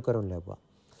දක්වාම අඩු කරනු ලැබුවා.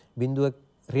 බිඳුව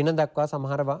ඍණ දක්වා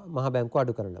සමහර මහා බැංකු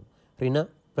අඩු කරනු ලැබුවා. ඍණ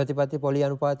ප්‍රතිපත්ති පොලි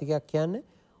අනුපාතිකයක් කියන්නේ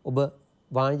ඔබ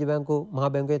වාණිජ්‍ය බැංකු මහා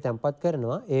බැංකුවේ තැන්පත්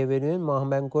කරනවා ඒ වෙනුවෙන් මහා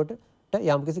බැංකුවට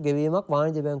යම්කිසි ගෙවීමක්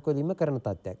වාණිජ්‍ය බැංකුවලින්ම කරන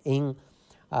තත්ත්වයක්.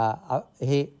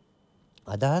 එහි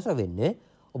අදහස වෙන්නේ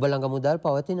ඔබ ළඟ මුදල්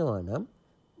පවතිනවා නම්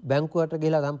බැංකුවට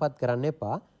ගිහලා තැන්පත් කරන්න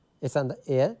එපා.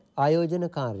 එය ආයෝජන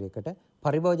කාර්යයකට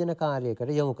පරිභෝජන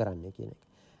කාර්යයකට යොමු කරන්න කියන එක.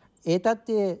 ඒ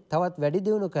තත්ත්වයේ තවත් වැඩි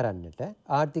දියුණු කරන්නට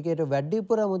ආර්ථිකයට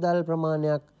වැඩිපුර මුදල්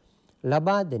ප්‍රමාණයක්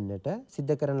ලබා දෙන්නට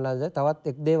සිද්ධ කරන ලද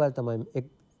තවත් එක් දේවල් තමයි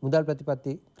මුදල්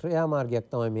ප්‍රතිපත්ති ක්‍රියාමාර්ගයක්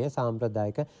තමයි මේ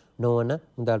සාම්ප්‍රදායික නොවන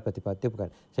මුදල් ප්‍රතිපත්ති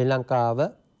උපකරණ. ශ්‍රී ලංකාව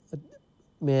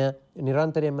මෙය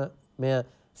නිරන්තරයෙන්ම මෙය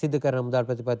සිදු කරන මුදල්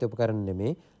ප්‍රතිපත්ති උපකරණ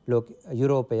නෙමේ.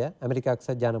 යුරෝපය ඇමරිකා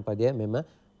එක්සත් ජනපදය මෙම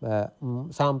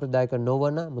සාම්ප්‍රදායික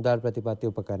නොවන මුදල්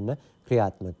ප්‍රතිපත්ති උපකරණ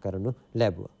ක්‍රියාත්මක කරනු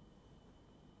ලැබුවා.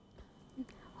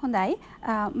 හොඳයි.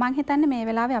 මම හිතන්නේ මේ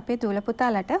වෙලාවේ අපේ දූල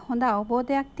පුතාලට හොඳ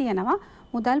අවබෝධයක් තියෙනවා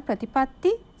මුදල්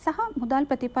ප්‍රතිපත්ති සහ මුදල්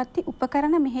ප්‍රතිපත්ති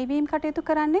උපකරණ මෙහෙයවීම කටයුතු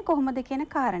කරන්නේ කොහොමද කියන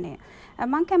කාරණය.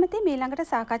 මම කැමතියි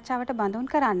ඊළඟට සාකච්ඡාවට බඳුන්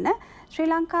කරන්න ශ්‍රී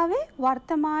ලංකාවේ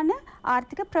වර්තමාන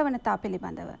ආර්ථික ප්‍රවණතා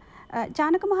පිළිබඳව.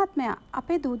 ජානක මහත්මයා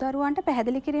අපේ දූ දරුවන්ට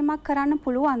පැහැදිලි කිරීමක් කරන්න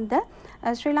පුළුවන්ද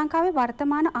ශ්‍රී ලංකාවේ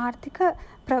වර්තමාන ආර්ථික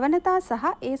ප්‍රවණතා සහ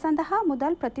ඒ සඳහා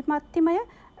මුදල් ප්‍රතිපත්තිමය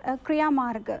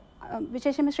ක්‍රියාමාර්ග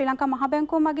විශේෂයෙන්ම ශ්‍රී ලංකා මහා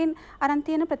බැංකුව මගින් අරන්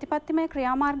තියෙන ප්‍රතිපත්තිමය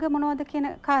ක්‍රියාමාර්ග මොනවද කියන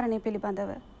කාරණය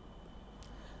පිළිබඳව?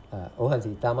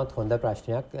 ඔහොමයි තාමත් හොඳ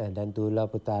ප්‍රශ්නයක්. දැන් දූලා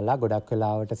පුතාලා ගොඩක්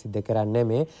වෙලාවට සිද්ධ කරන්නේ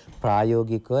මේ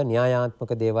ප්‍රායෝගිකව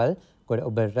න්‍යායාත්මක දේවල්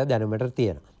ඔබට දැනුමට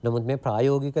තියෙනවා. නමුත් මේ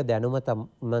ප්‍රායෝගික දැනුම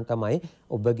තමයි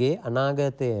ඔබගේ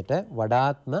අනාගතයට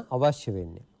වඩාත්ම අවශ්‍ය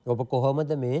වෙන්නේ. ඔබ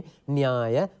කොහොමද මේ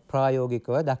න්‍යාය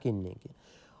ප්‍රායෝගිකව දකින්නේ කියලා.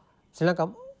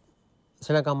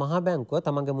 ශ්‍රී ලංකා මහා බැංකුව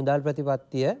තමන්ගේ මුදල්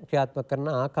ප්‍රතිපත්තිය ක්‍රියාත්මක කරන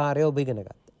ආකාරය ඔබ ඉගෙන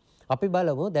ගත්තා. අපි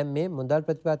බලමු දැන් මේ මුදල්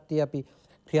ප්‍රතිපත්තිය අපි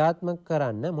ක්‍රියාත්මක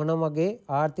කරන්න මොන වගේ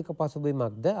ආර්ථික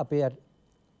පසුබිමක්ද අපි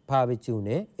පාවිච්චි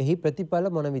උනේ, එහි ප්‍රතිඵල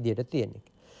මොන විදිහට තියෙන්නේ.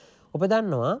 ඔබ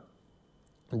දන්නවා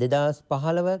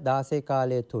 2015-16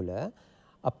 කාලය තුල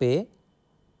අපේ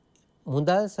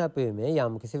මුදල් සැපයීමේ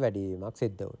යම්කිසි වැඩිවීමක්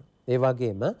සිද්ධ වුණා. ඒ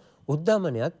වගේම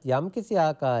උද්දමනයත් යම්කිසි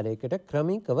ආකාරයකට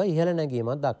ක්‍රමිකව ඉහළ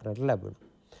නැගීමක් දක්නට ලැබුණා.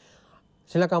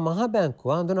 ශ්‍රී ලංකා මහා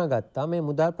බැංකුව හඳුනාගත්තා මේ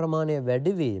මුදල් ප්‍රමාණය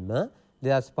වැඩිවීම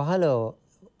 2015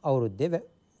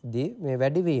 අවුරුද්දේදී මේ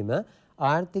වැඩිවීම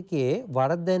ආර්ථිකයේ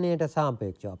වර්ධනයට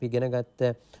සාපේක්ෂව අපි ඉගෙන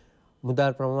ගත්ත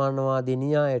මුදල් ප්‍රමාණවාදී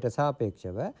න්‍යායයට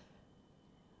සාපේක්ෂව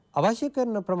අවශ්‍ය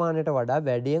කරන ප්‍රමාණයට වඩා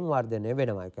වැඩියෙන් වර්ධනය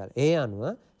වෙනවා කියලා. ඒ අනුව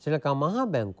ශ්‍රී ලංකා මහා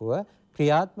බැංකුව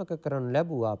ක්‍රියාත්මක කරනු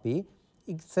ලැබුවා අපි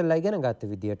ඉස්සෙල්ලා ඉගෙන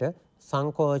ගත්ත විදියට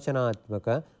සංකෝචනාත්මක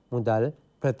මුදල්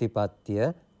ප්‍රතිපත්තිය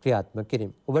ක්‍රියාත්මක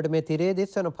කිරීම. ඔබට මේ තිරයේ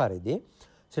දිස්වන පරිදි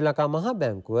ශ්‍රී ලංකා මහා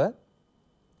බැංකුව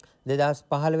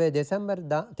 2015 දෙසැම්බර්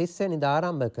 30 වෙනිදා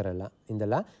ආරම්භ කරලා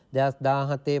ඉඳලා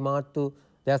 2017 මාර්තු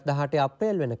 2018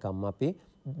 අප්‍රේල් වෙනකම් අපි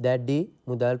දැඩි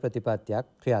මුදල් ප්‍රතිපත්තියක්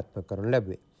ක්‍රියාත්මක කරනු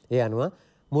ලැබුවේ. ඒ අනුව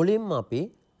මුලින්ම අපි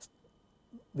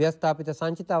ව්‍යවස්ථාපිත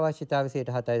සංචිත අවශ්‍යතාවය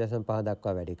 7.5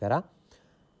 දක්වා වැඩි කරා.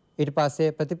 ඊට පස්සේ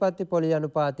ප්‍රතිපත්ති පොලි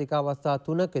අනුපාතික අවස්ථා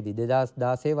 3කදී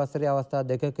 2016 වසරේ අවස්ථා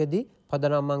 2කදී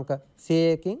පදනම් අංක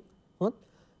 100කින්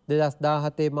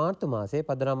 2017 මාර්තු මාසයේ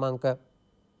පදනම් අංක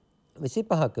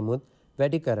 25කමුත්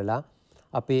වැඩි කරලා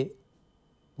අපේ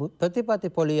ප්‍රතිපත්ති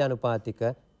පොලි අනුපාතික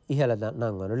ඉහළ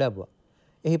නංවනු ලැබුවා.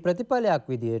 එහි ප්‍රතිඵලයක්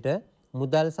විදිහට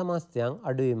මුදල් සමස්තයන්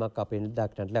අඩුවීමක් අපිට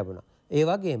දක්නට ලැබුණා. ඒ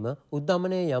වගේම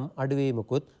උද්දමනයේ යම්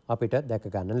අඩුවීමකුත් අපිට දැක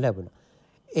ගන්න ලැබුණා.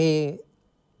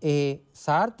 ඒ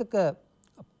සාර්ථක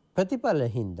ප්‍රතිඵල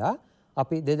හින්දා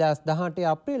අපි 2018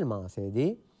 අප්‍රේල්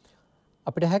මාසයේදී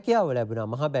අපිට හැකියාව ලැබුණා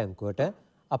මහා බැංකුවට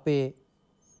අපේ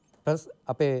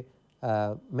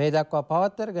මේ දක්වා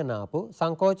පවත්වාගෙන ආපු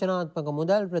සංකෝචනාත්මක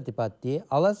මුදල් ප්‍රතිපත්තියේ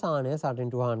අවසානය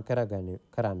සටන්ටුහන්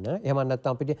කරන්න. එහෙම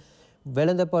නැත්නම් අපිට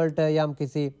වෙළඳපොළට යම්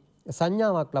කිසි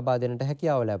සංඥාවක් ලබා දෙන්නට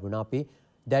හැකියාව ලැබුණා. අපි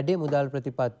දැඩි මුදල්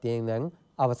ප්‍රතිපත්තියෙන් දැන්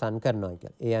අවසන් කරනවා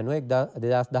කියලා. ඒ අනුව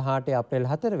 2018 අප්‍රේල්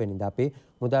 4 වෙනිදා අපි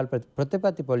මුදල්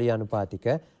ප්‍රතිපත්ති පොලි අනුපාතික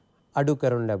අඩු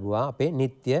කරනු ලැබුවා අපේ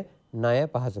නිත්‍ය ණය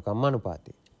පහසුකම්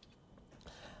අනුපාතය.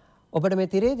 ඔබට මේ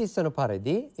තිරේ දිස්වන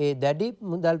පරිදි ඒ දැඩි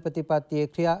මුදල්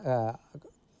ප්‍රතිපත්තියේ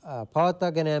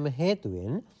පවත්වාගෙන යාම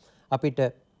හේතුවෙන් අපිට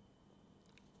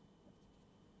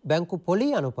බැංකු පොලි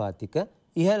අනුපාතික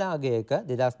ඉහළ අගයක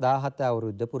 2017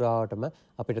 අවුරුද්ද පුරාවටම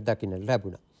අපිට දකින්නට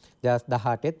ලැබුණා.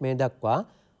 2018ත් මේ දක්වා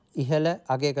ඉහළ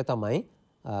අගයක තමයි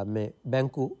මේ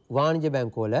බැංකු වාණිජ්‍ය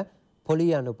බැංකුවල පොලි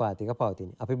අනුපාතික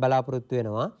පවතින්නේ. අපි බලාපොරොත්තු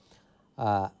වෙනවා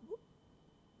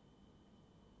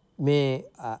මේ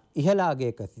ඉහළ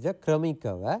අගයක සිට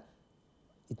ක්‍රමිකව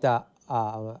ඉතා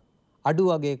අඩු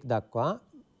අගයක දක්වා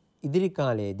ඉදිරි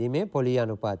කාලයේදී මේ පොලි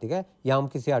අනුපාතික යම්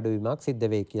කිසි අඩුවීමක් සිද්ධ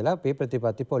වෙයි කියලා අපේ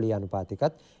ප්‍රතිපත්ති පොලි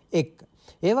අනුපාතිකත් එක්ක.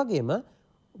 ඒ වගේම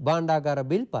භාණ්ඩාගාර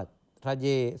බිල්පත්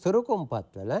රජයේ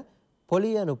සුරුකුම්පත්වල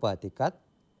පොලි අනුපාතිකත්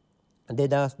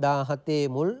 2017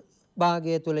 මුල්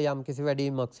භාගය තුළ යම් කිසි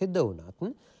වැඩිවීමක් සිද්ධ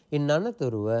වුණත් ඉන්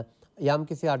අනතුරුව යම්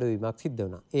කිසි අඩුවීමක් සිද්ධ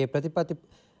වුණා. ඒ ප්‍රතිපත්ති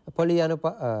පොලි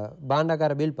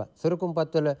භාණ්ඩාගාර බිල්පත්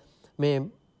සුරුකුම්පත්වල මේ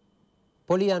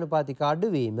පොලි අනුපාතික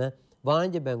අඩුවීම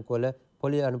වාණිජ්‍ය බැංකුවල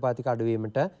පොලි අනුපාතික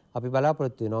අඩුවීමට අපි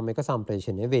බලාපොරොත්තු වෙනවා මේක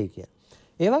සම්ප්‍රේෂණය වෙයි කියලා.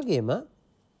 ඒ වගේම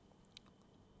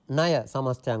ණය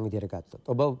සමස්තයන් විදිහට ගත්තොත්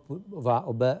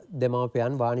ඔබ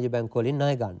දෙමාපියන් වාණිජ්‍ය බැංකු වලින්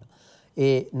ණය ගන්නවා.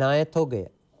 ඒ ණය තොගය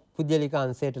පුද්ගලික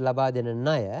අංශයට ලබා දෙන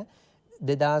ණය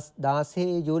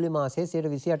 2016 ජූලි මාසයේ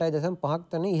 28.5ක්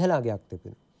තන ඉහළ අගයක්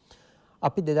තිබුණා.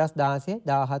 අපි 2016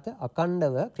 17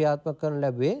 අකණ්ඩව ක්‍රියාත්මක කරන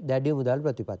ලැබුවේ දැඩි මුදල්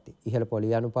ප්‍රතිපත්ති. ඉහළ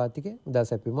පොලි අනුපාතික මුදල්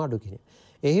සැපයීම අඩු කිරීම.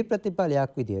 එහි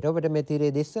ප්‍රතිඵලයක් විදිහට ඔබට මේ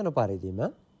තීරයේ දිස්වන පරිදිම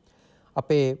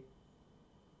අපේ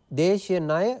දේශීය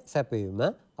ණය සැපයීම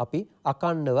අපි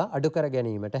අකණ්ඩව අඩු කර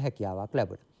ගැනීමට හැකියාවක්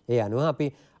ලැබුණා. ඒ අනුව අපි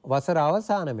වසර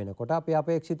අවසාන වෙනකොට අපි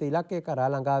අපේක්ෂිත ඉලක්කය කරා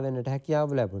ළඟා වෙන්නට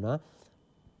හැකියාව ලැබුණා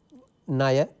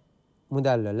ණය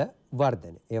මුදල් වල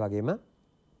වර්ධනය. ඒ වගේම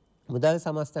මුදල්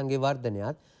සමස්තන්ගේ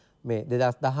වර්ධනයත් මේ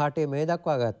 2018 මේ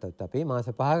දක්වා ගත්තොත් අපි මාස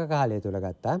 5ක කාලය තුල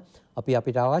ගත්තා අපි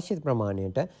අපිට අවශ්‍ය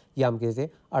ප්‍රමාණයට යම් කිසි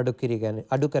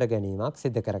අඩු කර ගැනීමක්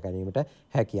සිදු කර ගැනීමට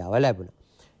හැකියාව ලැබුණා.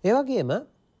 ඒ වගේම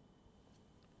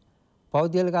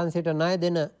පෞද්ගලික අංශයට ණය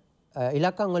දෙන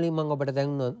ඉලක්කම් වලින් මම ඔබට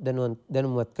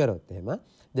දැනුවත් කරොත් එහෙම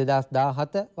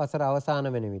 2017 වසර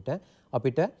අවසාන වෙන විට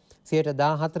අපිට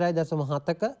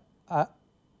 14.7ක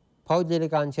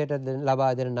පෞද්ගලික අංශයට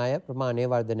ලබා දෙන ණය ප්‍රමාණයේ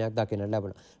වර්ධනයක් දකින්න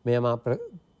ලැබුණා. මෙයම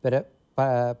පෙර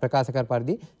ප්‍රකාශ කර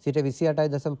පරිදි සිට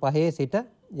 28.5 සිට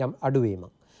යම්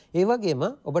අඩුවීමක්. ඒ වගේම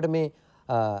ඔබට මේ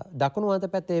දකුණු අත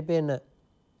පැත්තේ පේන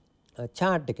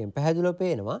chart එකෙන් පැහැදිලිව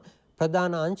පේනවා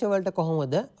ප්‍රධාන අංශ වලට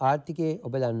කොහොමද ආර්ථිකයේ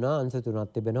ඔබ දන්නවා අංශ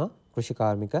තුනක් තිබෙනවා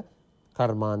කෘෂිකාර්මික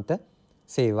කර්මාන්ත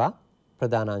සේවා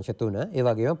ප්‍රධාන අංශ තුන ඒ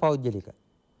වගේම පෞද්ගලික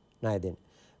ණය දෙන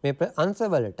මේ අංශ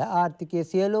වලට ආර්ථිකයේ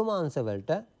සියලුම අංශ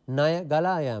වලට ණය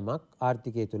ගලා යාමක්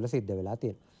ආර්ථිකය තුල සිද්ධ වෙලා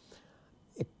තියෙනවා.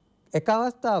 එක්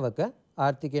අවස්ථාවක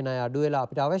ආර්ථිකයේ ණය අඩු වෙලා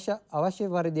අපිට අවශ්‍ය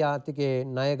පරිදි ආර්ථිකයේ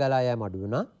ණය ගලා යාම අඩු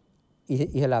වුණා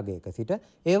ඉහළ අගයක සිට.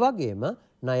 ඒ වගේම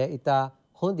ණය ඉතා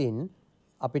හොඳින්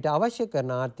අපිට අවශ්‍ය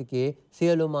කරන ආර්ථිකයේ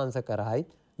සියලුම අංශ කරහයි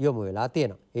යොමු වෙලා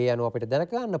තියෙනවා. ඒ අනුව අපිට දැන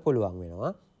ගන්න පුළුවන්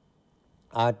වෙනවා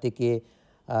ආර්ථිකයේ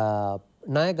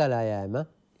ණය ගලා යෑම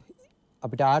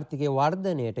අපිට ආර්ථිකයේ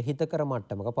වර්ධනයට හිතකර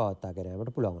මට්ටමක පවත්වා ගෙන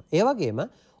යාමට පුළුවන්. ඒ වගේම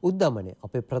උද්දමනය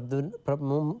අපේ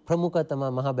ප්‍රමුඛතම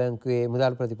මහ බැංකුවේ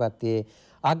මුදල් ප්‍රතිපත්තියේ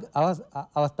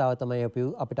අවස්ථාව තමයි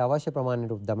අපිට අවශ්‍ය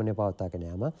ප්‍රමාණයට උද්දමනය පවත්වා ගෙන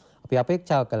යාම. අපි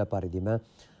අපේක්ෂා කළ පරිදිම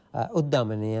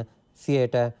උද්දමනය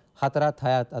 4.6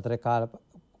 අතර කාල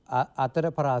අතර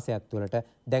පරාසයක් තුළට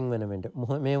දැන් වෙන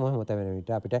මේ මොහොත වෙන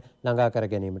විට අපිට ළඟා කර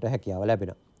ගැනීමට හැකියාව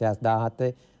ලැබෙනවා.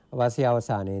 2017 වසරේ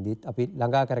අවසානයේදීත් අපි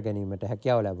ළඟා කර ගැනීමට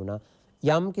හැකියාව ලැබුණා.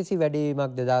 යම් කිසි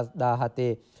වැඩිවීමක්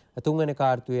 2017 තුන්වෙනි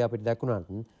කාර්තුවේ අපිට දැකුණාට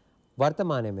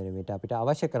වර්තමානයේ වෙන විට අපිට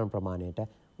අවශ්‍ය කරන ප්‍රමාණයට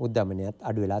උද්දමනයත්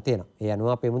අඩු වෙලා තියෙනවා. ඒ අනුව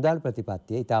අපේ මුදල්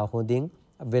ප්‍රතිපත්තිය ඉතා හොඳින්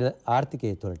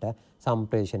ආර්ථිකය තුළට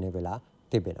සම්ප්‍රේෂණය වෙලා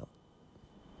තිබෙනවා.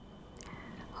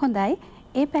 හොඳයි.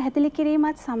 ඒ පැහැදිලි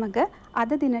කිරීමත් සමග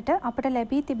අද දිනට අපට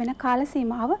ලැබී තිබෙන කාල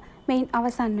සීමාව මෙයින්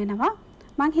අවසන් වෙනවා.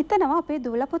 මම හිතනවා අපේ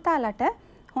දූල පුතාලට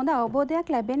හොඳ අවබෝධයක්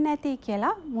ලැබෙන්න ඇති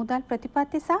කියලා මුදල්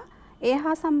ප්‍රතිපත්ති සහ ඒ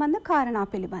හා සම්බන්ධ කාරණා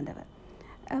පිළිබඳව.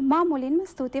 මා මුලින්ම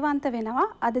ස්තුතිවන්ත වෙනවා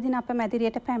අද දින අප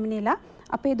මැදිරියට පැමිණිලා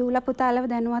අපේ දූල පුතාලව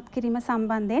දැනුවත් කිරීම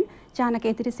සම්බන්ධයෙන් ජානක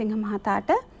ඉදිරිසිංහ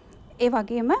මහතාට ඒ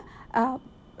වගේම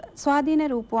ස්වාධීන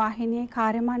රූපවාහිනියේ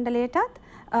කාර්ය මණ්ඩලයටත්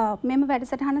මෙම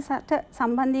වැඩසටහනට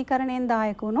සම්බන්ධීකරණයෙන්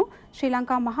දායක වුණු ශ්‍රී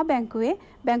ලංකා මහ බැංකුවේ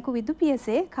බැංකු විදු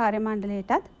පියසේ කාර්ය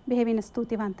මණ්ඩලයටත් බෙහෙවින්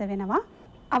ස්තුතිවන්ත වෙනවා.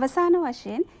 අවසාන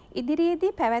වශයෙන්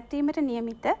ඉදිරියේදී පැවැත්වීමට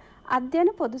නියමිත අධ්‍යයන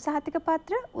පොදු සහතික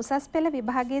පත්‍ර උසස් පෙළ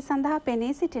විභාගය සඳහා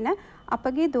පෙනී සිටින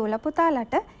අපගේ දූල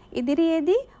පුතාලට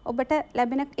ඉදිරියේදී ඔබට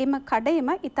ලැබෙන එම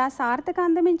කඩයිම ඉතා සාර්ථක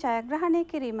අන්දමින් ජයග්‍රහණය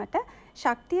කිරීමට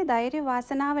ශක්තිය ධෛර්ය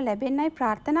වාසනාව ලැබෙන්නයි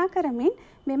ප්‍රාර්ථනා කරමින්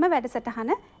මෙම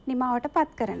වැඩසටහන නිමාවට පත්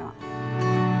කරනවා.